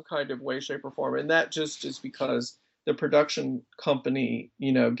in some kind of way, shape, or form. And that just is because the production company,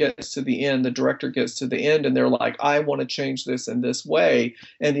 gets to the end, the director gets to the end, and they're like, I want to change this in this way.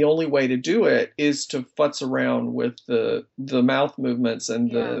 And the only way to do it is to futz around with the mouth movements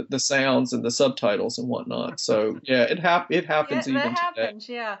and the sounds and the subtitles and whatnot. So, it happens even that happens,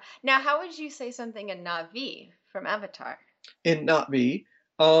 today. Yeah. Now, how would you say something in Na'vi from Avatar? In Na'vi,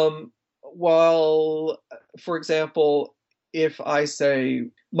 well, for example, if I say,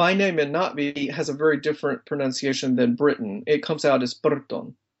 my name in Na'vi has a very different pronunciation than Britain. It comes out as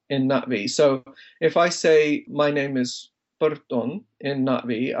Burton in Na'vi. So if I say, my name is Burton in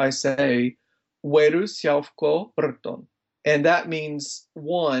Na'vi, I say, Weru Siaufko Burton. And that means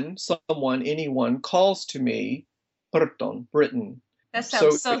anyone calls to me Burton, Britain. That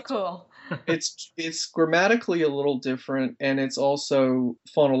sounds so cool. It's grammatically a little different, and it's also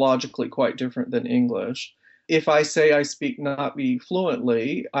phonologically quite different than English. If I say I speak Na'vi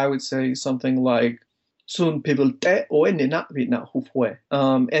fluently, I would say something like Sun pibulte o Na'vi na hufwe.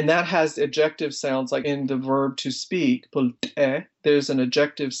 And that has adjective sounds, like in the verb to speak, pulte, there's an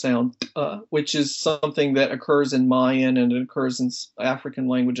adjective sound, which is something that occurs in Mayan and it occurs in African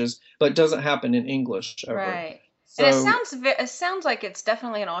languages, but doesn't happen in English ever. Right. So, and it sounds like it's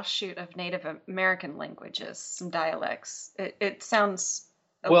definitely an offshoot of Native American languages, some dialects. It sounds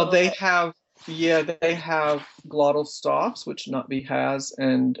they have glottal stops, which Na'vi has,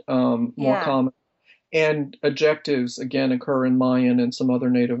 and more common. And adjectives, again, occur in Mayan and some other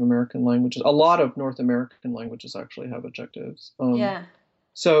Native American languages. A lot of North American languages actually have adjectives.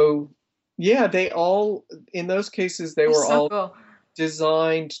 So, they all, in those cases, they were all cool.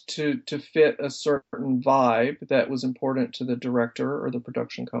 Designed to fit a certain vibe that was important to the director or the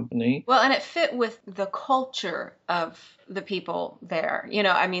production company. Well, and it fit with the culture of the people there.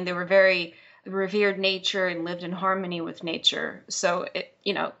 They were very revered nature and lived in harmony with nature. So,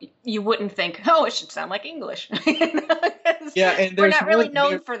 you wouldn't think, it should sound like English. And we're not really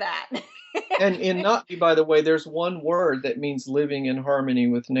known for that. And in Na'vi, by the way, there's one word that means living in harmony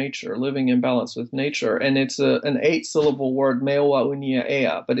with nature, living in balance with nature. And it's an 8-syllable word, Meowa Unia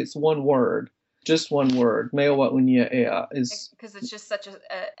Ea, but it's one word, just one word. Meowa Unia Ea is... Because it's just such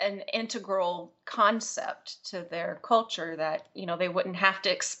an integral concept to their culture that, they wouldn't have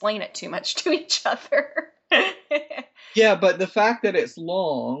to explain it too much to each other. Yeah, but the fact that it's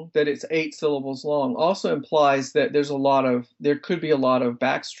long, that it's 8 syllables long, also implies that there could be a lot of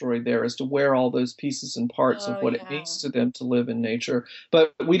backstory there as to where all those pieces and parts of what it means to them to live in nature.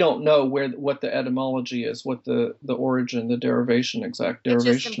 But we don't know what the etymology is, what the origin, the exact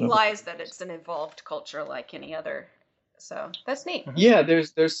derivation. It just implies that it's an evolved culture like any other. So that's neat. Yeah,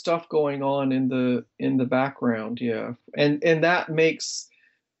 there's stuff going on in the background, and that makes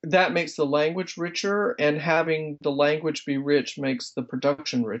the language richer, and having the language be rich makes the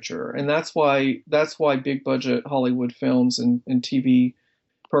production richer. And that's why big budget Hollywood films and TV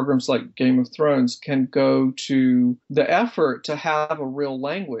programs like Game of Thrones can go to the effort to have a real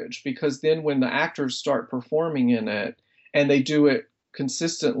language, because then when the actors start performing in it and they do it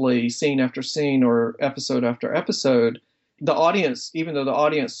consistently, scene after scene or episode after episode, the audience, even though the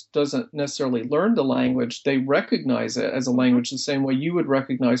audience doesn't necessarily learn the language, they recognize it as a language the same way you would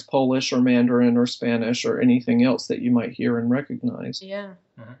recognize Polish or Mandarin or Spanish or anything else that you might hear and recognize. Yeah.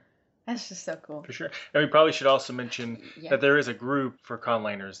 That's just so cool. For sure. And we probably should also mention Yeah. that there is a group for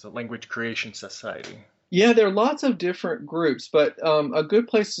conlaners, the Language Creation Society. Yeah, there are lots of different groups, but a good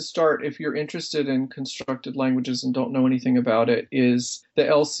place to start if you're interested in constructed languages and don't know anything about it is the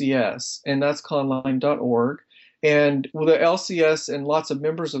LCS, and that's conlang.org. And the LCS and lots of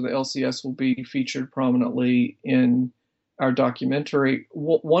members of the LCS will be featured prominently in our documentary.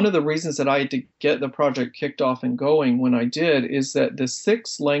 One of the reasons that I had to get the project kicked off and going when I did is that the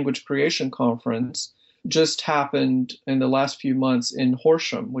 6th Language Creation Conference just happened in the last few months in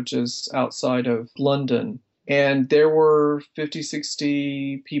Horsham, which is outside of London. And there were 50,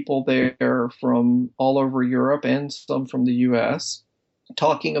 60 people there from all over Europe and some from the US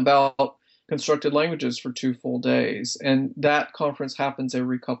talking about constructed languages for 2 full days. And that conference happens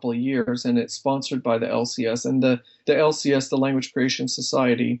every couple of years, and it's sponsored by the LCS. And the LCS, the Language Creation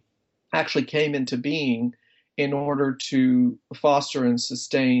Society, actually came into being in order to foster and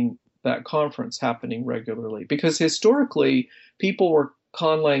sustain that conference happening regularly. Because historically, people were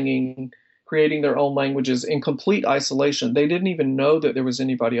conlanging, creating their own languages in complete isolation. They didn't even know that there was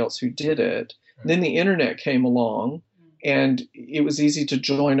anybody else who did it. Then the internet came along, and it was easy to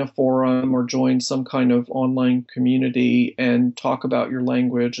join a forum or join some kind of online community and talk about your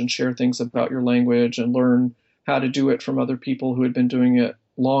language and share things about your language and learn how to do it from other people who had been doing it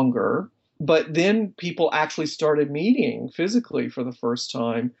longer. But then people actually started meeting physically for the first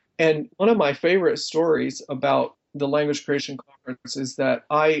time. And one of my favorite stories about the Language Creation Conference is that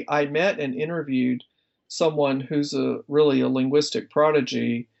I met and interviewed someone who's really a linguistic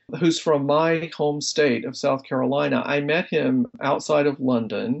prodigy, who's from my home state of South Carolina. I met him outside of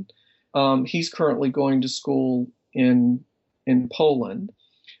London. He's currently going to school in Poland.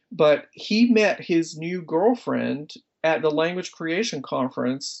 But he met his new girlfriend at the Language Creation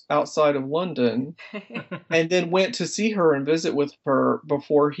Conference outside of London, and then went to see her and visit with her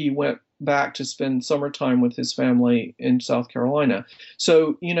before he went back to spend summertime with his family in South Carolina.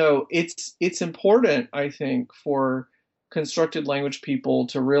 So, it's important, I think, for constructed language people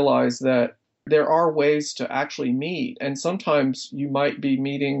to realize that there are ways to actually meet. And sometimes you might be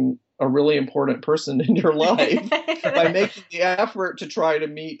meeting a really important person in your life by making the effort to try to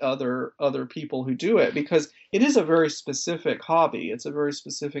meet other people who do it, because it is a very specific hobby. It's a very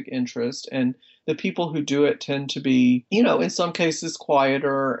specific interest. And the people who do it tend to be, in some cases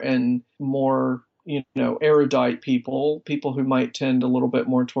quieter and more, erudite people who might tend a little bit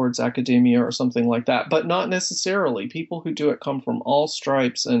more towards academia or something like that, but not necessarily. People who do it come from all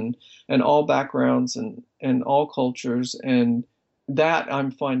stripes and all backgrounds and all cultures, and that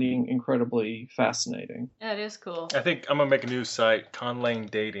I'm finding incredibly fascinating. That is cool. I think I'm going to make a new site,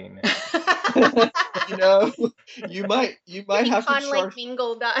 Conlang Dating. You might have to charge...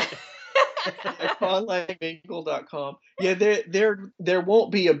 conlangmingle.com. Yeah, there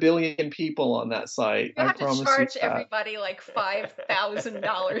won't be 1 billion people on that site. You have to charge everybody like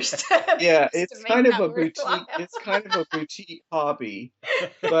 $5,000. Yeah, it's kind of a boutique. It's kind of a boutique hobby,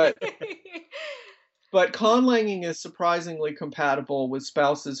 but conlanging is surprisingly compatible with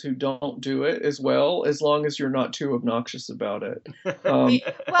spouses who don't do it as well, as long as you're not too obnoxious about it. And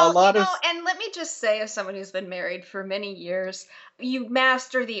let me just say, as someone who's been married for many years, you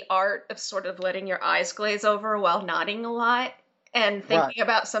master the art of sort of letting your eyes glaze over while nodding a lot and thinking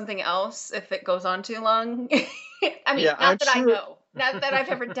about something else if it goes on too long. I mean, I know. Not that I've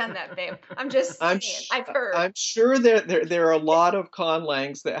ever done that, babe. I'm just saying. I've heard. I'm sure that there are a lot of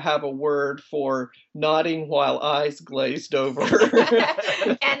conlangs that have a word for nodding while eyes glazed over.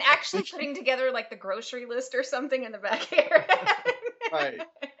 And actually putting together like the grocery list or something in the back here. Right.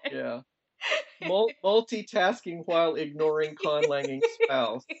 Yeah. Multitasking while ignoring conlanging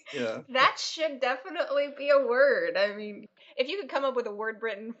spouse. Yeah. That should definitely be a word. I mean, if you could come up with a word,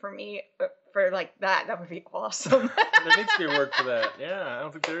 Britton, for me for like that would be awesome. There needs to be a word for that. Yeah, I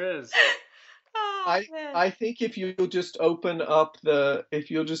don't think there is. I think if you'll just open up the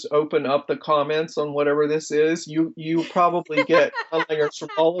comments on whatever this is, you probably get conlangers from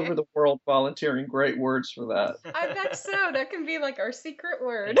all over the world volunteering great words for that. I bet so. That can be like our secret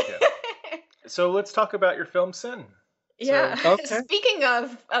word. So let's talk about your film Sen. Yeah. So, okay. Speaking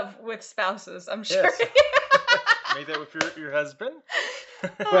of with spouses, I'm sure. Yes. Made that with your husband?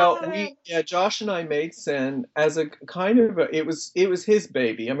 Well, Josh and I made Sen as a kind of it was his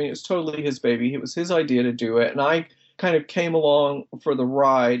baby. I mean, it was totally his baby. It was his idea to do it, and I kind of came along for the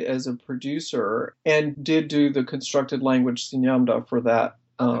ride as a producer and did do the constructed language Sinyamda for that.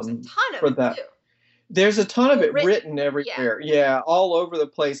 There's a ton of it too. There's a ton of it written Yeah. everywhere. Yeah, all over the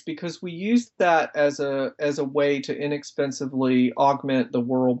place, because we use that as a way to inexpensively augment the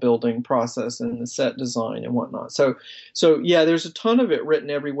world building process and the set design and whatnot. So yeah, there's a ton of it written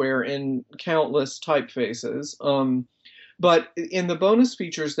everywhere in countless typefaces. But in the bonus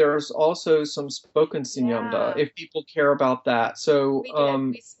features, there's also some spoken Sinyamda, if people care about that. So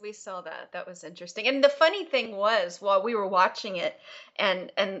we saw that. That was interesting. And the funny thing was, while we were watching it,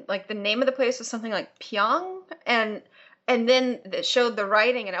 and like the name of the place was something like Pyong, and then it showed the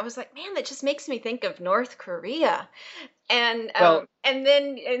writing, and I was like, man, that just makes me think of North Korea. And and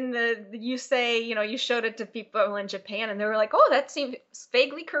then you say, you showed it to people in Japan, and they were like, oh, that seems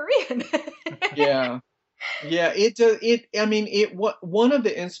vaguely Korean. Yeah. Yeah, one of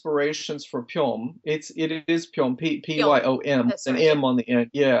the inspirations for Pyom, it is Pyom, Pyom, That's an right. M on the end.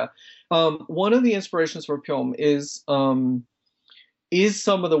 Yeah. One of the inspirations for Pyom is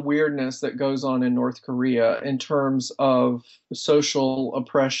some of the weirdness that goes on in North Korea in terms of social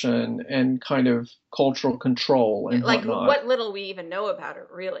oppression and kind of cultural control and like whatnot. What little we even know about it,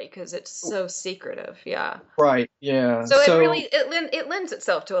 really, because it's so secretive. Yeah. Right. Yeah. So it really it lends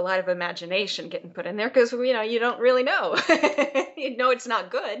itself to a lot of imagination getting put in there, because you don't really know. You know it's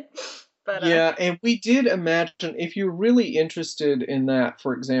not good. But yeah, and we did imagine, if you're really interested in that,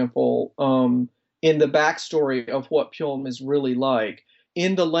 for example, in the backstory of what Pyom is really like,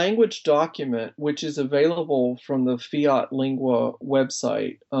 in the language document, which is available from the Fiat Lingua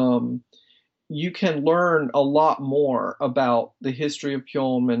website, you can learn a lot more about the history of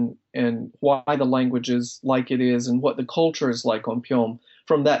Pyom and why the language is like it is and what the culture is like on Pyom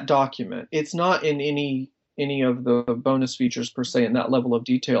from that document. It's not in any of the bonus features per se in that level of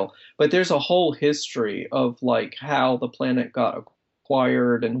detail, but there's a whole history of like how the planet got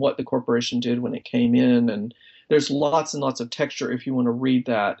acquired and what the corporation did when it came in, and there's lots and lots of texture if you want to read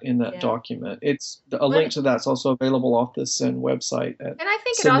that in that document. It's a link to that's also available off the Sen website. And I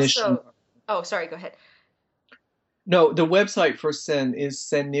think it also. Oh, sorry. Go ahead. No, the website for Sen is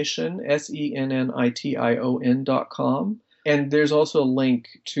Sennition, SENNITION.com. And there's also a link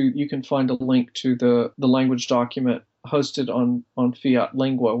you can find a link to the language document hosted on Fiat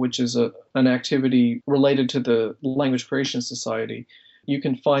Lingua, which is an activity related to the Language Creation Society. You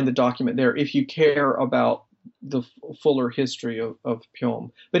can find the document there if you care about the fuller history of Pyom.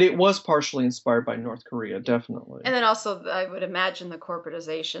 But it was partially inspired by North Korea, definitely. And then also, I would imagine the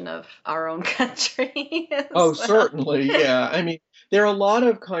corporatization of our own country. Certainly, yeah. I mean, there are a lot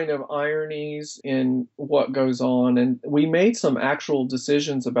of kind of ironies in what goes on, and we made some actual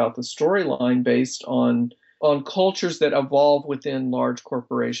decisions about the storyline based on cultures that evolve within large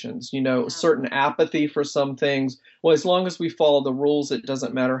corporations. Certain apathy for some things. Well, as long as we follow the rules, it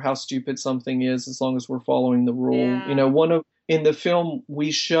doesn't matter how stupid something is, as long as we're following the rule. Yeah. In the film we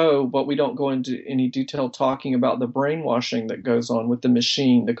show, but we don't go into any detail talking about the brainwashing that goes on with the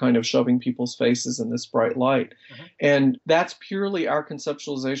machine, the kind of shoving people's faces in this bright light. Mm-hmm. And that's purely our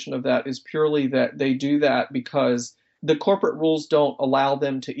conceptualization of that is purely that they do that because the corporate rules don't allow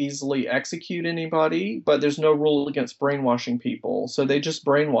them to easily execute anybody, but there's no rule against brainwashing people. So they just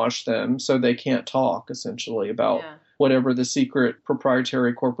brainwash them so they can't talk, essentially, about whatever the secret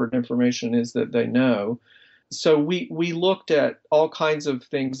proprietary corporate information is that they know. So we looked at all kinds of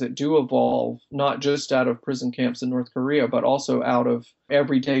things that do evolve, not just out of prison camps in North Korea, but also out of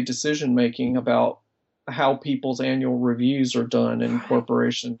everyday decision-making about how people's annual reviews are done in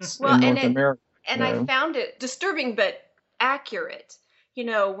corporations in North America. And I found it disturbing but accurate.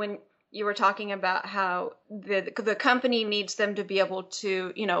 When you were talking about how the company needs them to be able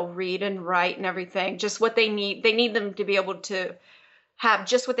to, read and write and everything, just what they need. They need them to be able to have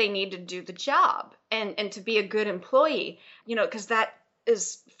just what they need to do the job and to be a good employee, because that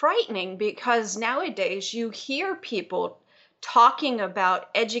is frightening, because nowadays you hear people talking about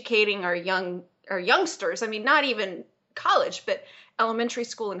educating our youngsters. I mean, not even college, but elementary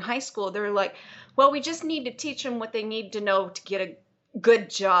school and high school. They're like, well, we just need to teach them what they need to know to get a good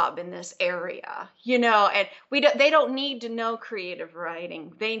job in this area, and they don't need to know creative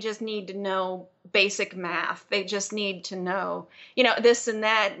writing. They just need to know basic math. They just need to know, this and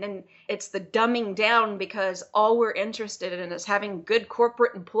that. And it's the dumbing down, because all we're interested in is having good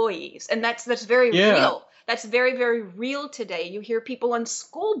corporate employees. And that's very real. That's very, very real today. You hear people on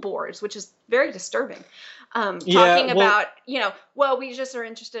school boards, which is very disturbing, talking about, we just are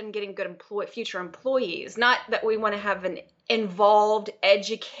interested in getting good future employees, not that we want to have an involved,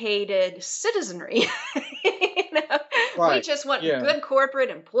 educated citizenry. Right. We just want good corporate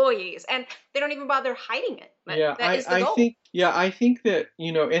employees, and they don't even bother hiding it. But that is the goal. I think that,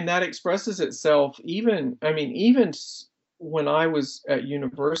 and that expresses itself even when I was at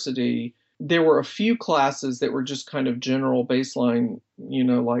university, there were a few classes that were just kind of general baseline,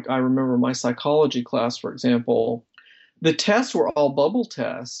 like I remember my psychology class, for example. The tests were all bubble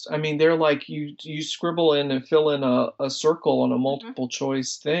tests. I mean, they're like you scribble in and fill in a circle on a multiple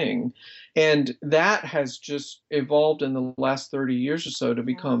choice thing. And that has just evolved in the last 30 years or so to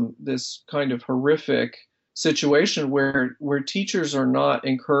become this kind of horrific situation where teachers are not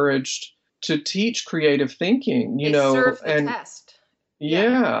encouraged to teach creative thinking, they serve the test.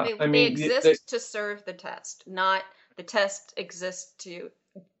 Yeah. They exist to serve the test, not the test exists to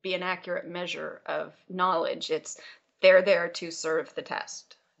be an accurate measure of knowledge. They're there to serve the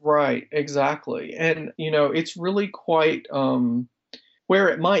test. Right, exactly. And, it's really quite, where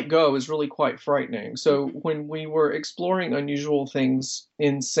it might go is really quite frightening. So when we were exploring unusual things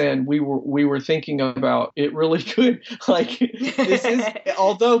in Sen, we were thinking about it really could, this is,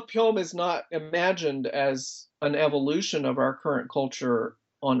 although Pyom is not imagined as an evolution of our current culture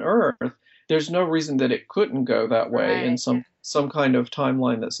on Earth, there's no reason that it couldn't go that way in some kind of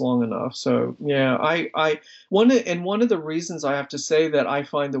timeline that's long enough. So yeah, one of the reasons I have to say that I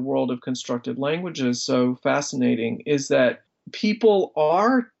find the world of constructed languages so fascinating is that people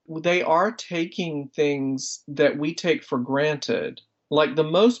are taking things that we take for granted. Like the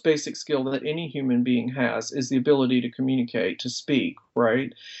most basic skill that any human being has is the ability to communicate, to speak,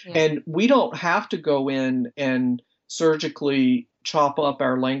 right? Yeah. And we don't have to go in and surgically chop up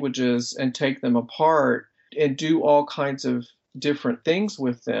our languages and take them apart and do all kinds of different things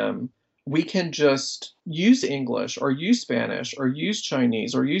with them. We can just use English or use Spanish or use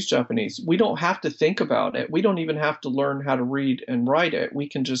Chinese or use Japanese. We don't have to think about it. We don't even have to learn how to read and write it. We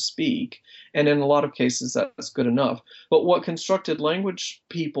can just speak. And in a lot of cases, that's good enough. But what constructed language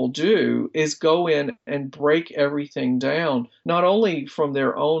people do is go in and break everything down, not only from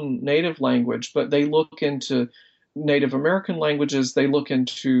their own native language, but they look into Native American languages, they look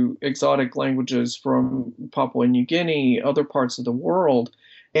into exotic languages from Papua New Guinea, other parts of the world,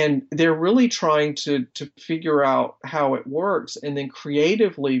 and they're really trying to figure out how it works and then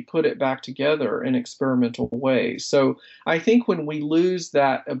creatively put it back together in experimental ways. So I think when we lose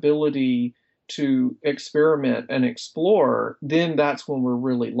that ability to experiment and explore, then that's when we're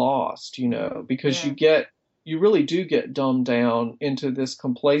really lost, because you really do get dumbed down into this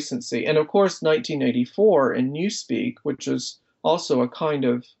complacency. And of course, 1984 in Newspeak, which is also a kind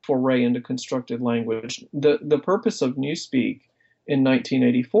of foray into constructed language, the purpose of Newspeak in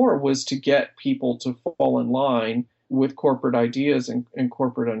 1984 was to get people to fall in line with corporate ideas and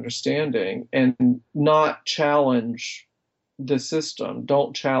corporate understanding and not challenge the system,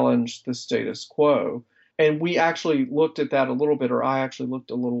 don't challenge the status quo. And we actually looked at that a little bit, or I actually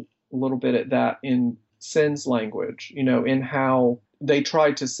looked a little bit at that in Sen's language, in how they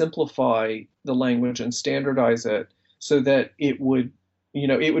tried to simplify the language and standardize it so that it would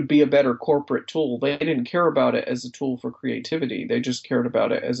be a better corporate tool. They didn't care about it as a tool for creativity. They just cared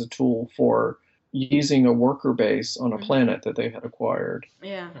about it as a tool for using a worker base on a planet that they had acquired.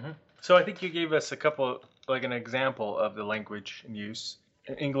 Yeah. Mm-hmm. So I think you gave us an example of the language in use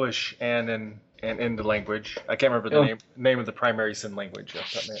in English and in the language. I can't remember the name of the primary Sen language.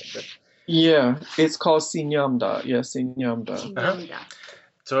 Yeah, it's called Sinyamda. Yeah, Sinyamda. Uh-huh.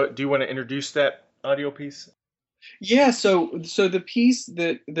 So, do you want to introduce that audio piece? Yeah. So the piece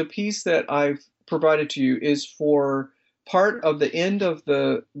that I've provided to you is for part of the end of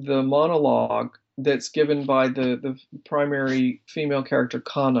the monologue that's given by the primary female character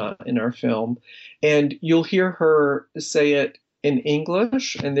Kana in our film, and you'll hear her say it in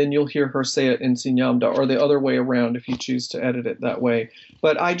English, and then you'll hear her say it in Sinyamda, or the other way around if you choose to edit it that way.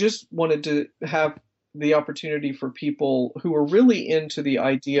 But I just wanted to have the opportunity for people who are really into the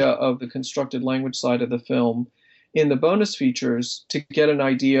idea of the constructed language side of the film in the bonus features to get an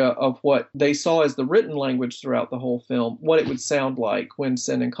idea of what they saw as the written language throughout the whole film, what it would sound like when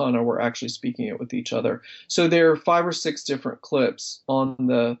Sen and Kana were actually speaking it with each other. So there are 5 or 6 different clips on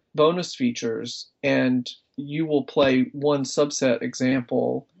the bonus features, and you will play one subset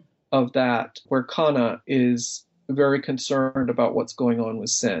example of that where Kana is very concerned about what's going on with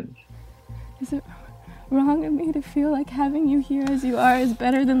Sen. Is it wrong of me to feel like having you here as you are is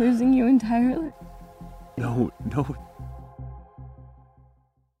better than losing you entirely? No.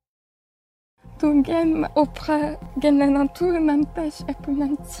 Tu gen opra gen nanantu mampesh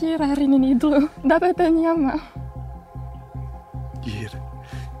epunantira rininidro dabatanyama. Yeah.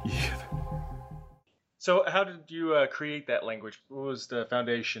 So how did you create that language? What was the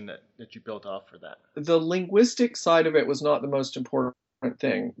foundation that you built off for that? The linguistic side of it was not the most important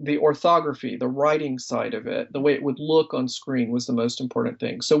thing. The orthography, the writing side of it, the way it would look on screen was the most important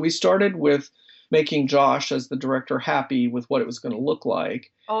thing. So we started with making Josh as the director happy with what it was going to look like.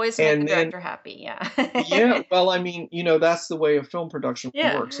 Always make the director happy, yeah. Yeah, well, I mean, that's the way a film production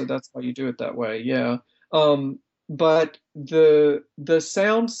works, so that's why you do it that way, yeah. But the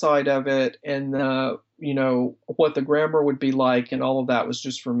sound side of it and what the grammar would be like and all of that was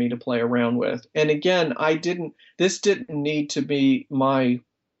just for me to play around with. And again, this didn't need to be my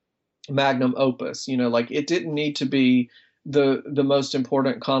magnum opus, it didn't need to be the most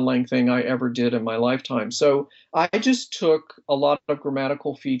important conlang thing I ever did in my lifetime. So I just took a lot of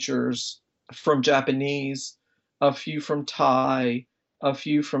grammatical features from Japanese, a few from Thai, a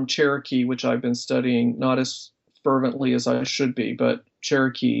few from Cherokee, which I've been studying not as fervently as I should be, but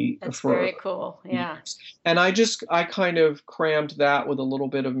Cherokee. That's very cool. Yeah. And I kind of crammed that with a little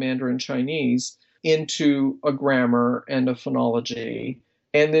bit of Mandarin Chinese into a grammar and a phonology,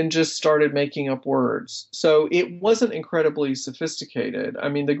 and then just started making up words. So it wasn't incredibly sophisticated. I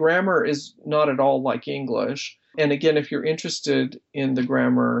mean, the grammar is not at all like English. And again, if you're interested in the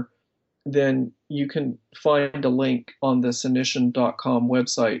grammar, then you can find a link on the Sinition.com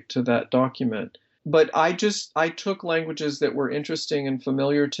website to that document. But I took languages that were interesting and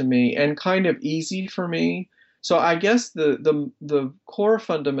familiar to me and kind of easy for me. So I guess the core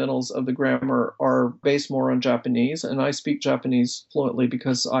fundamentals of the grammar are based more on Japanese, and I speak Japanese fluently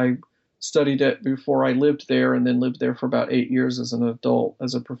because I studied it before I lived there and then lived there for about 8 years as an adult,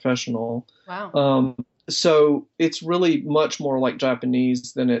 as a professional. Wow. So it's really much more like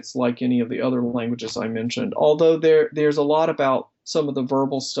Japanese than it's like any of the other languages I mentioned, although there's a lot about some of the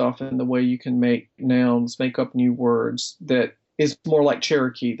verbal stuff and the way you can make nouns, make up new words that is more like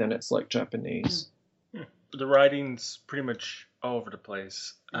Cherokee than it's like Japanese. The writing's pretty much all over the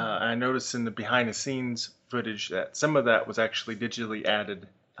place. I noticed in the behind-the-scenes footage that some of that was actually digitally added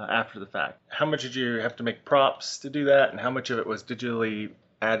after the fact. How much did you have to make props to do that, and how much of it was digitally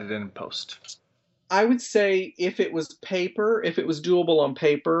added in post? I would say if it was doable on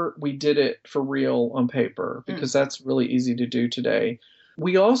paper, we did it for real on paper because that's really easy to do today.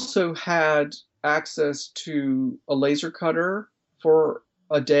 We also had access to a laser cutter for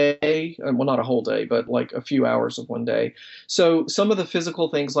a day, well, not a whole day, but like a few hours of one day. So some of the physical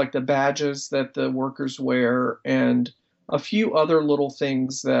things like the badges that the workers wear and a few other little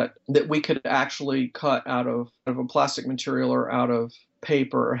things that we could actually cut out of a plastic material or out of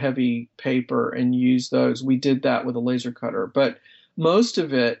paper or heavy paper and use those. We did that with a laser cutter. But most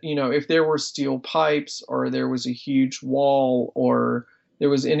of it, if there were steel pipes or there was a huge wall or there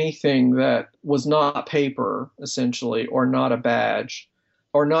was anything that was not paper, essentially, or not a badge,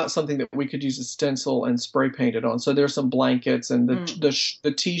 or not something that we could use a stencil and spray paint it on. So there's some blankets and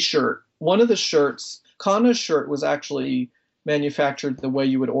the T-shirt. One of the shirts, Kana's shirt, was actually manufactured the way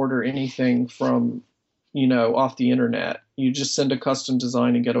you would order anything from, off the internet. You just send a custom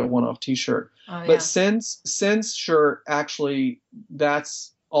design and get a one-off T-shirt. Oh, yeah. But Sen's shirt, actually,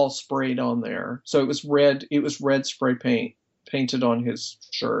 that's all sprayed on there. So it was red spray paint painted on his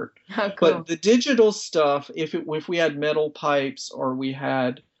shirt. Oh, cool. But the digital stuff, if we had metal pipes or we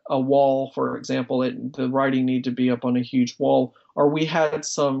had a wall, for example, the writing needed to be up on a huge wall, or we had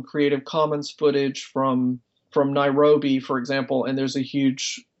some Creative Commons footage from Nairobi, for example, and there's a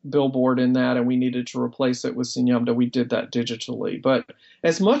huge billboard in that and we needed to replace it with Sinyamda, we did that digitally. But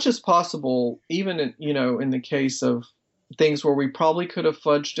as much as possible, even in the case of things where we probably could have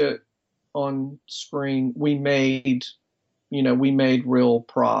fudged it on screen, we made real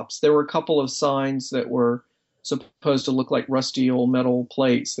props. There were a couple of signs that were supposed to look like rusty old metal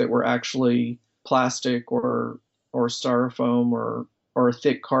plates that were actually plastic or styrofoam or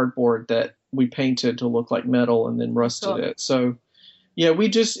thick cardboard that we painted to look like metal and then rusted it. So yeah,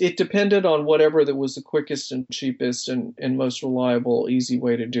 it depended on whatever that was the quickest and cheapest and most reliable, easy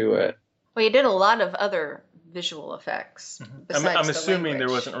way to do it. Well, you did a lot of other visual effects. I'm assuming there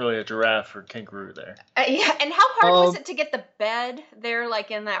wasn't really a giraffe or kangaroo there. Yeah, and how hard was it to get the bed there, like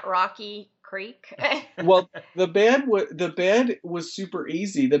in that rocky creek? Well, the bed was super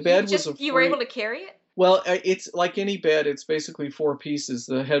easy. The bed you were able to carry it? Well, it's like any bed. It's basically 4 pieces: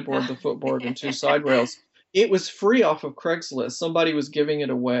 the headboard, the footboard, and 2 side rails. It was free off of Craigslist. Somebody was giving it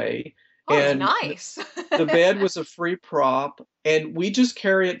away. Oh, and nice. The bed was a free prop, and we just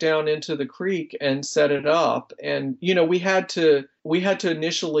carry it down into the creek and set it up. And we had to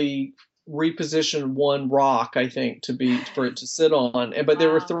initially reposition one rock, I think, for it to sit on. But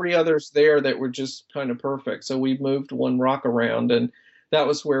there were 3 others there that were just kind of perfect. So we moved one rock around, and that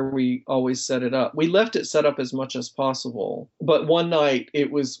was where we always set it up. We left it set up as much as possible. But one night,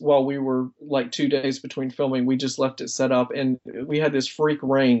 it was while we were like 2 days between filming, we just left it set up. And we had this freak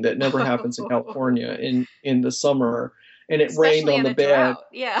rain that never happens in California in the summer. And it rained on the bed. Drought.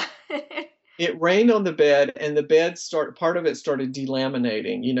 Yeah. It rained on the bed, and the bed part of it started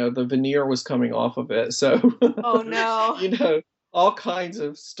delaminating. You know, the veneer was coming off of it. So, oh no. You know, all kinds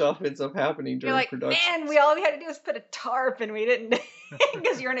of stuff ends up happening during production. Man, all we had to do was put a tarp, and we didn't,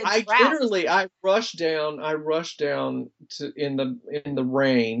 because you're in a drought. I rushed down to in the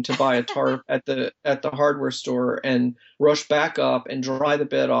rain to buy a tarp at the hardware store, and rush back up and dry the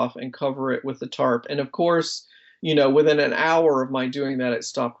bed off and cover it with the tarp. And of course, you know, within an hour of my doing that, it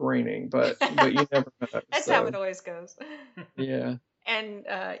stopped raining. But you never know. That's how it always goes. Yeah. And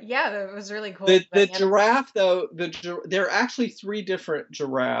that was really cool. The giraffe, though, there are actually 3 different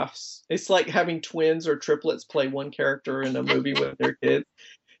giraffes. It's like having twins or triplets play one character in a movie with their kids.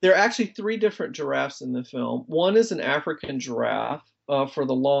 There are actually 3 different giraffes in the film. One is an African giraffe for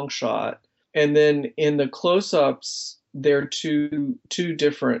the long shot, and then in the close-ups, there are two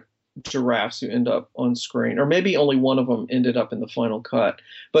different giraffes who end up on screen, or maybe only one of them ended up in the final cut.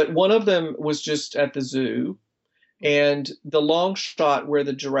 But one of them was just at the zoo. And the long shot where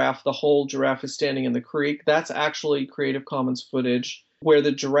the whole giraffe is standing in the creek, that's actually Creative Commons footage where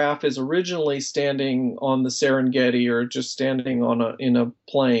the giraffe is originally standing on the Serengeti or just standing in a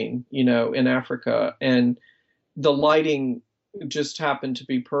plain, you know, in Africa. And the lighting just happened to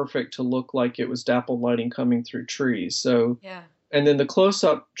be perfect to look like it was dappled lighting coming through trees. So, yeah. And then the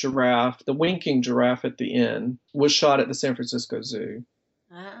close-up giraffe, the winking giraffe at the end, was shot at the San Francisco Zoo.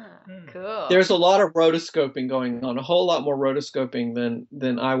 Cool. There's a lot of rotoscoping going on, a whole lot more rotoscoping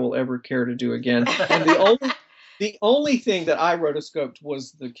than I will ever care to do again. And the only thing that I rotoscoped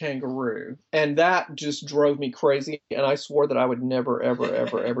was the kangaroo, and that just drove me crazy. And I swore that I would never, ever,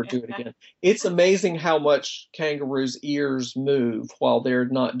 ever, ever do it again. It's amazing how much kangaroos' ears move while they're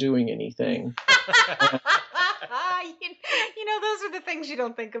not doing anything. You know, those are the things you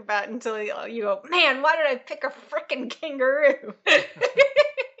don't think about until you go, man, why did I pick a frickin' kangaroo?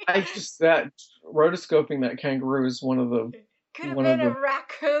 That rotoscoping that kangaroo is one of the... Could have been a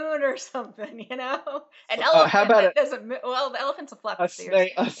raccoon or something, you know? An elephant how about that doesn't move. Well, the elephant's a flapper.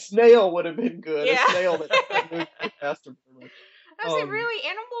 A snail would have been good. Yeah. A snail that moves faster. I was really,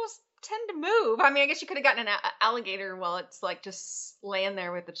 animals tend to move. I mean, I guess you could have gotten an alligator while it's like just laying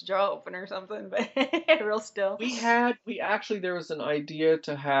there with its jaw open or something, but real still. There was an idea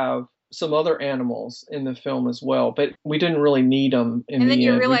to have some other animals in the film as well, but we didn't really need them in the end. And then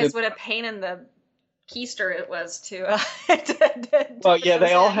you realized what a pain in the keister it was to well, yeah,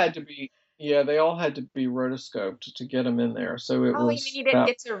 they all had to be rotoscoped to get them in there. So it was. Oh, you mean you didn't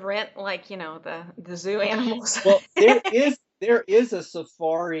get to rent, like, you know, the zoo animals? Well, there is a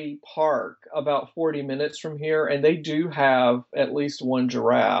safari park about 40 minutes from here, and they do have at least one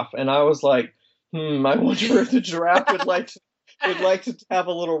giraffe. And I was like, I wonder if the giraffe would like to have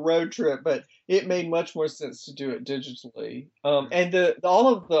a little road trip, but it made much more sense to do it digitally. And all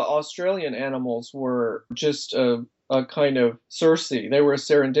of the Australian animals were just a kind of Circe. They were a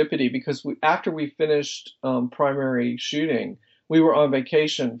serendipity because after we finished primary shooting, we were on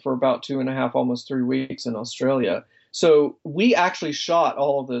vacation for about 2.5, almost 3 weeks in Australia. So we actually shot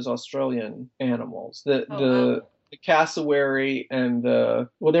all of those Australian animals. The cassowary and there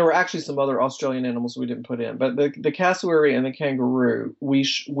were actually some other Australian animals we didn't put in, but the cassowary and the kangaroo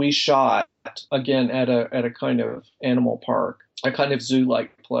we shot again at a kind of animal park, a kind of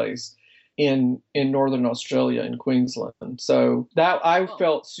zoo-like place in northern Australia in Queensland. So that I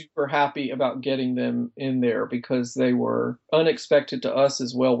felt super happy about getting them in there because they were unexpected to us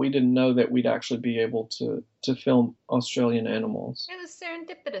as well. We didn't know that we'd actually be able to film Australian animals. It was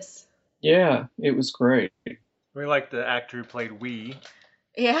serendipitous. Yeah, it was great. We like the actor who played Wee.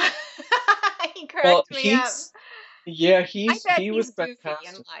 Yeah. He cracked me up. Yeah, he was goofy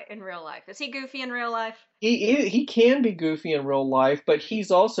fantastic in real life. Is he goofy in real life? He can be goofy in real life, but he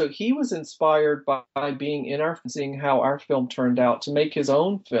was inspired by being in seeing how our film turned out to make his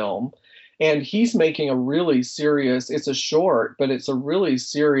own film. And he's making a really serious, it's a short, but it's a really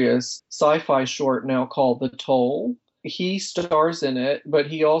serious sci-fi short now called The Toll. He stars in it, but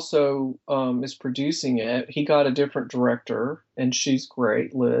he also is producing it. He got a different director, and she's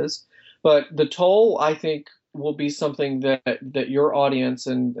great, Liz. But The Toll, I think, will be something that your audience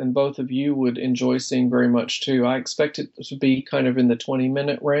and both of you would enjoy seeing very much too. I expect it to be kind of in the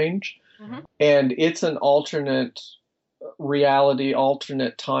 20-minute range. Mm-hmm. And it's an alternate reality,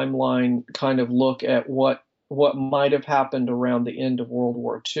 alternate timeline kind of look at what might have happened around the end of World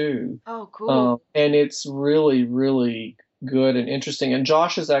War II. Oh, cool. And it's really, really good and interesting. And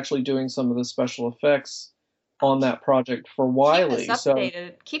Josh is actually doing some of the special effects on that project for Wiley.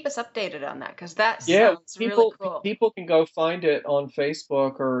 Keep us updated on that, because that yeah, sounds really cool. People can go find it on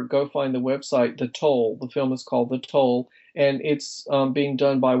Facebook or go find the website, The Toll. The film is called The Toll, and it's being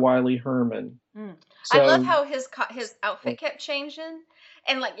done by Wiley Herman. I love how his outfit kept changing,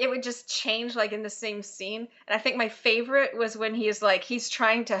 and like it would just change like in the same scene. And I think my favorite was when he's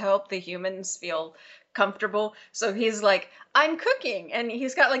trying to help the humans feel comfortable, so he's like, I'm cooking, and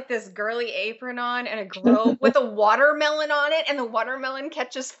he's got like this girly apron on and a grill with a watermelon on it, and the watermelon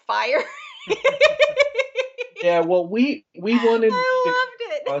catches fire. Yeah, well, we wanted I loved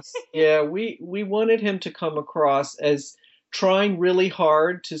it. Yeah, we wanted him to come across as trying really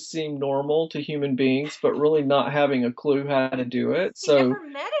hard to seem normal to human beings, but really not having a clue how to do it. So you never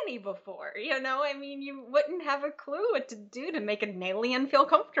met any before, you know? I mean, you wouldn't have a clue what to do to make an alien feel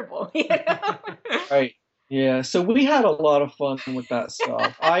comfortable, you know? Right. Yeah, so we had a lot of fun with that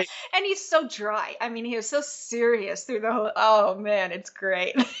stuff. And he's so dry. I mean, he was so serious through the whole. Oh man, it's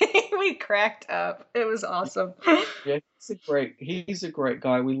great. We cracked up. It was awesome. Yeah, he's a great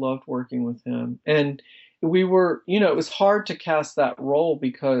guy. We loved working with him, and we were, it was hard to cast that role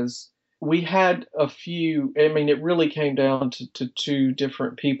because we had a few. I mean, it really came down to two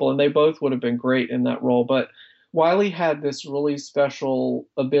different people, and they both would have been great in that role, but Wiley had this really special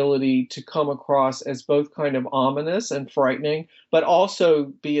ability to come across as both kind of ominous and frightening, but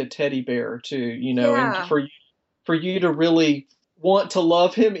also be a teddy bear too, and for you to really want to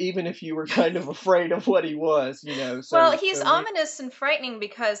love him, even if you were kind of afraid of what he was, So, well, he's ominous and frightening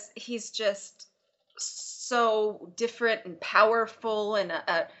because he's just so different and powerful and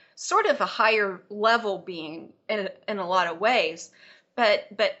a sort of a higher level being in a lot of ways, but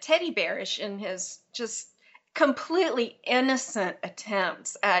teddy bearish in his just completely innocent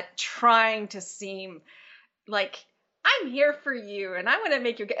attempts at trying to seem like I'm here for you and I want to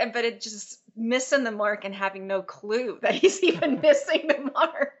make you, but it just missing the mark and having no clue that he's even missing the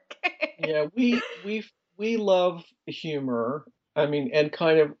mark. Yeah, we love humor. I mean, and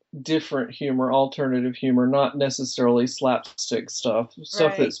kind of different humor, alternative humor, not necessarily slapstick stuff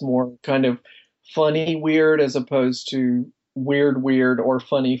that's more kind of funny, weird, as opposed to weird, or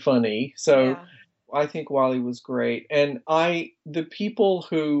funny. So. Yeah. I think Wiley was great. And the people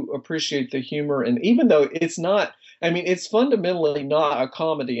who appreciate the humor, and even though it's not, I mean, it's fundamentally not a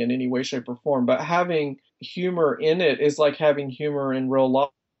comedy in any way, shape, or form, but having humor in it is like having humor in real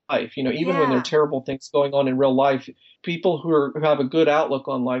life. Even when there are terrible things going on in real life, people who have a good outlook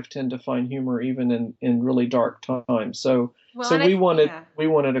on life tend to find humor even in really dark times. So we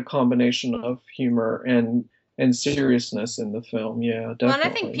wanted a combination of humor and seriousness in the film. Yeah, definitely. Well, and I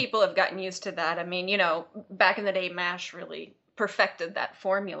think people have gotten used to that. I mean, back in the day, MASH really perfected that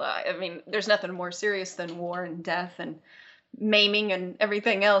formula. I mean, there's nothing more serious than war and death and maiming and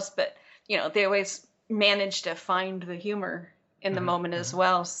everything else, but, they always manage to find the humor in the moment as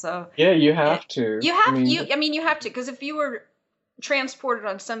well. So yeah, you have to. You have to, because if you were transported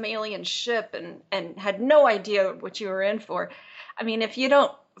on some alien ship and had no idea what you were in for, I mean, if you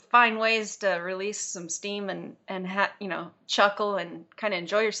don't find ways to release some steam and chuckle and kind of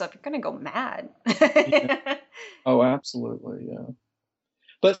enjoy yourself, you're going to go mad. Yeah. Oh, absolutely, yeah.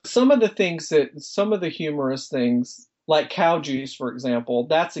 But some of the humorous things, like cow juice, for example,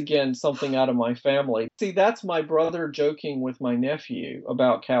 that's again something out of my family. See, that's my brother joking with my nephew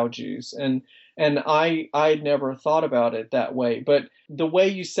about cow juice, and I'd never thought about it that way. But the way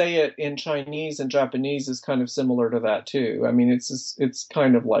you say it in Chinese and Japanese is kind of similar to that too. I mean, it's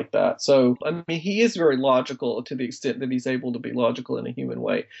kind of like that. So, I mean, he is very logical to the extent that he's able to be logical in a human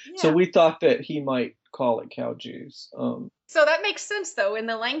way. Yeah. So we thought that he might call it cow juice. So that makes sense, though. In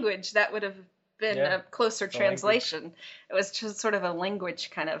the language, that would have been a closer translation. It was just sort of a language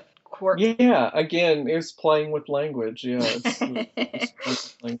kind of quirk. Yeah, again, it's playing with language. Yeah, it's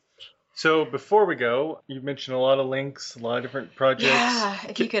language. So before we go, you mentioned a lot of links, a lot of different projects. Yeah,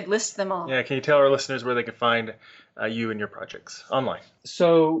 if you could list them all. Yeah, can you tell our listeners where they could find you and your projects online?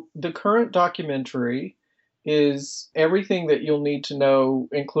 So the current documentary is everything that you'll need to know,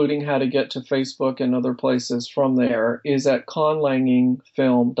 including how to get to Facebook and other places from there, is at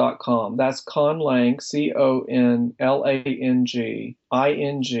conlangingfilm.com. That's Conlang,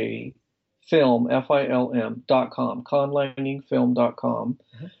 CONLANGING, film, FILM.com, conlangingfilm.com.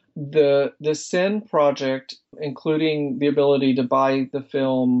 Mm-hmm. The SEN project, including the ability to buy the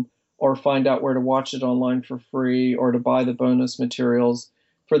film or find out where to watch it online for free or to buy the bonus materials,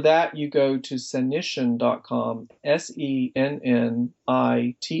 for that you go to Senition.com, SENNITION.com,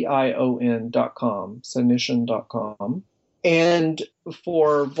 Senition.com. And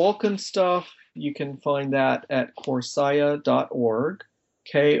for Vulcan stuff, you can find that at korsaya.org,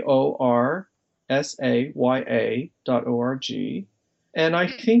 KORSAYA.org. And I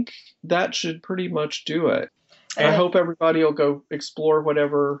think that should pretty much do it. I hope everybody will go explore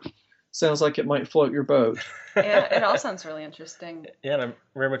whatever sounds like it might float your boat. Yeah, it all sounds really interesting. Yeah, and I'm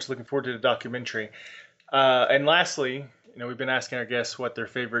very much looking forward to the documentary. And lastly, we've been asking our guests what their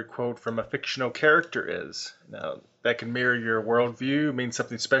favorite quote from a fictional character is. Now, that can mirror your worldview, mean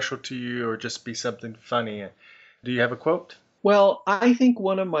something special to you, or just be something funny. Do you have a quote? Well, I think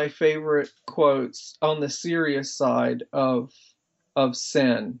one of my favorite quotes on the serious side of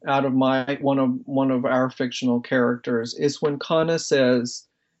Sen, out of one of our fictional characters, is when Kana says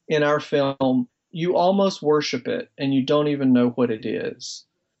in our film, "You almost worship it and you don't even know what it is."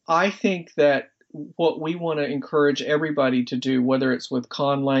 I think that what we want to encourage everybody to do, whether it's with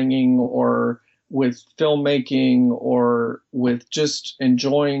conlanging or with filmmaking or with just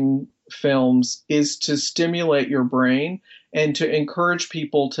enjoying films, is to stimulate your brain and to encourage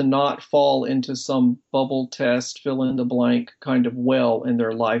people to not fall into some bubble test, fill in the blank kind of well in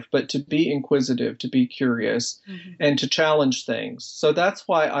their life, but to be inquisitive, to be curious, and to challenge things. So that's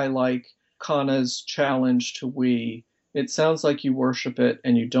why I like Kana's challenge to we. It sounds like you worship it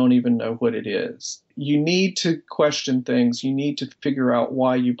and you don't even know what it is. You need to question things. You need to figure out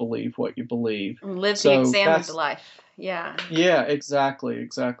why you believe what you believe. Live the examined life. Yeah. Yeah, exactly.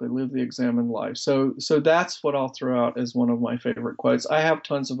 Live the examined life. So that's what I'll throw out as one of my favorite quotes. I have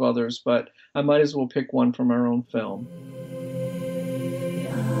tons of others, but I might as well pick one from our own film.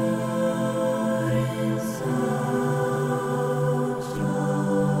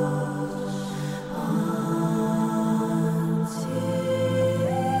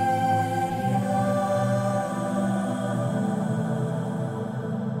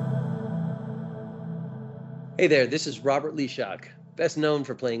 Hey there, this is Robert Leeshock, best known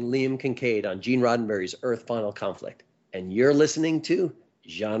for playing Liam Kincaid on Gene Roddenberry's Earth Final Conflict. And you're listening to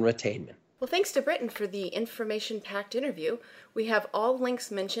Genretainment. Well, thanks to Britton for the information-packed interview. We have all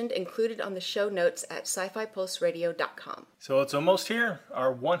links mentioned included on the show notes at scifipulseradio.com. So it's almost here,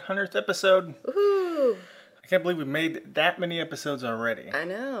 our 100th episode. Woohoo! I can't believe we made that many episodes already. I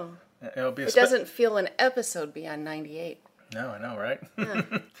know. It doesn't feel an episode beyond 98. No, I know, right? Yeah.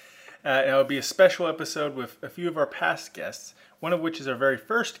 It'll be a special episode with a few of our past guests, one of which is our very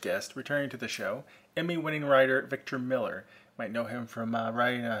first guest returning to the show, Emmy-winning writer Victor Miller. You might know him from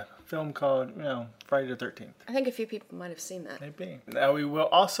writing a film called, Friday the 13th. I think a few people might have seen that. Maybe. Now we will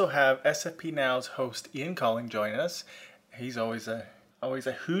also have SFP Now's host Ian Colling join us. He's always a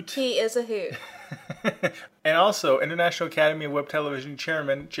hoot. He is a hoot. And also International Academy of Web Television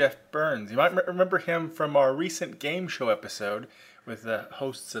Chairman Jeff Burns. You might remember him from our recent game show episode with the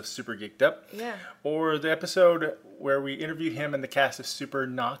hosts of Super Geeked Up. Yeah. Or the episode where we interviewed him and the cast of Super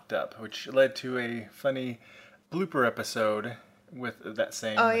Knocked Up, which led to a funny blooper episode with that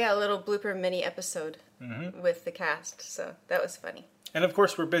same... Oh yeah, a little blooper mini episode with the cast, so that was funny. And of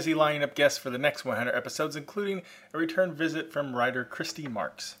course, we're busy lining up guests for the next 100 episodes, including a return visit from writer Christy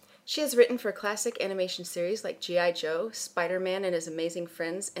Marks. She has written for classic animation series like G.I. Joe, Spider-Man and His Amazing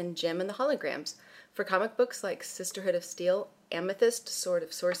Friends, and Jem and the Holograms, for comic books like Sisterhood of Steel, Amethyst, Sword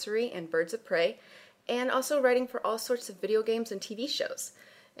of Sorcery, and Birds of Prey, and also writing for all sorts of video games and TV shows.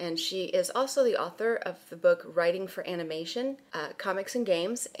 And she is also the author of the book Writing for Animation, Comics and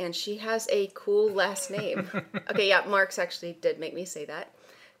Games, and she has a cool last name. Okay, yeah, Marks actually did make me say that.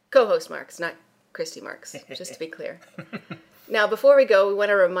 Co-host Marks, not Christy Marks, just to be clear. Now, before we go, we want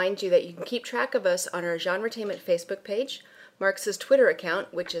to remind you that you can keep track of us on our Genretainment Facebook page, Marks' Twitter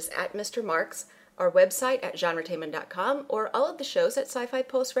account, which is @MrMarks, our website at genretainment.com, or all of the shows at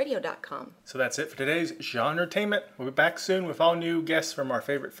scifipulseradio.com. So that's it for today's Genretainment. We'll be back soon with all new guests from our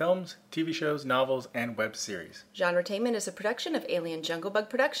favorite films, TV shows, novels, and web series. Genretainment is a production of Alien Jungle Bug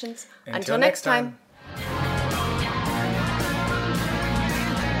Productions. Until next time.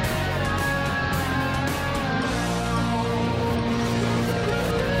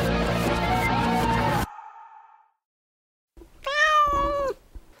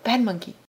 Bad monkey.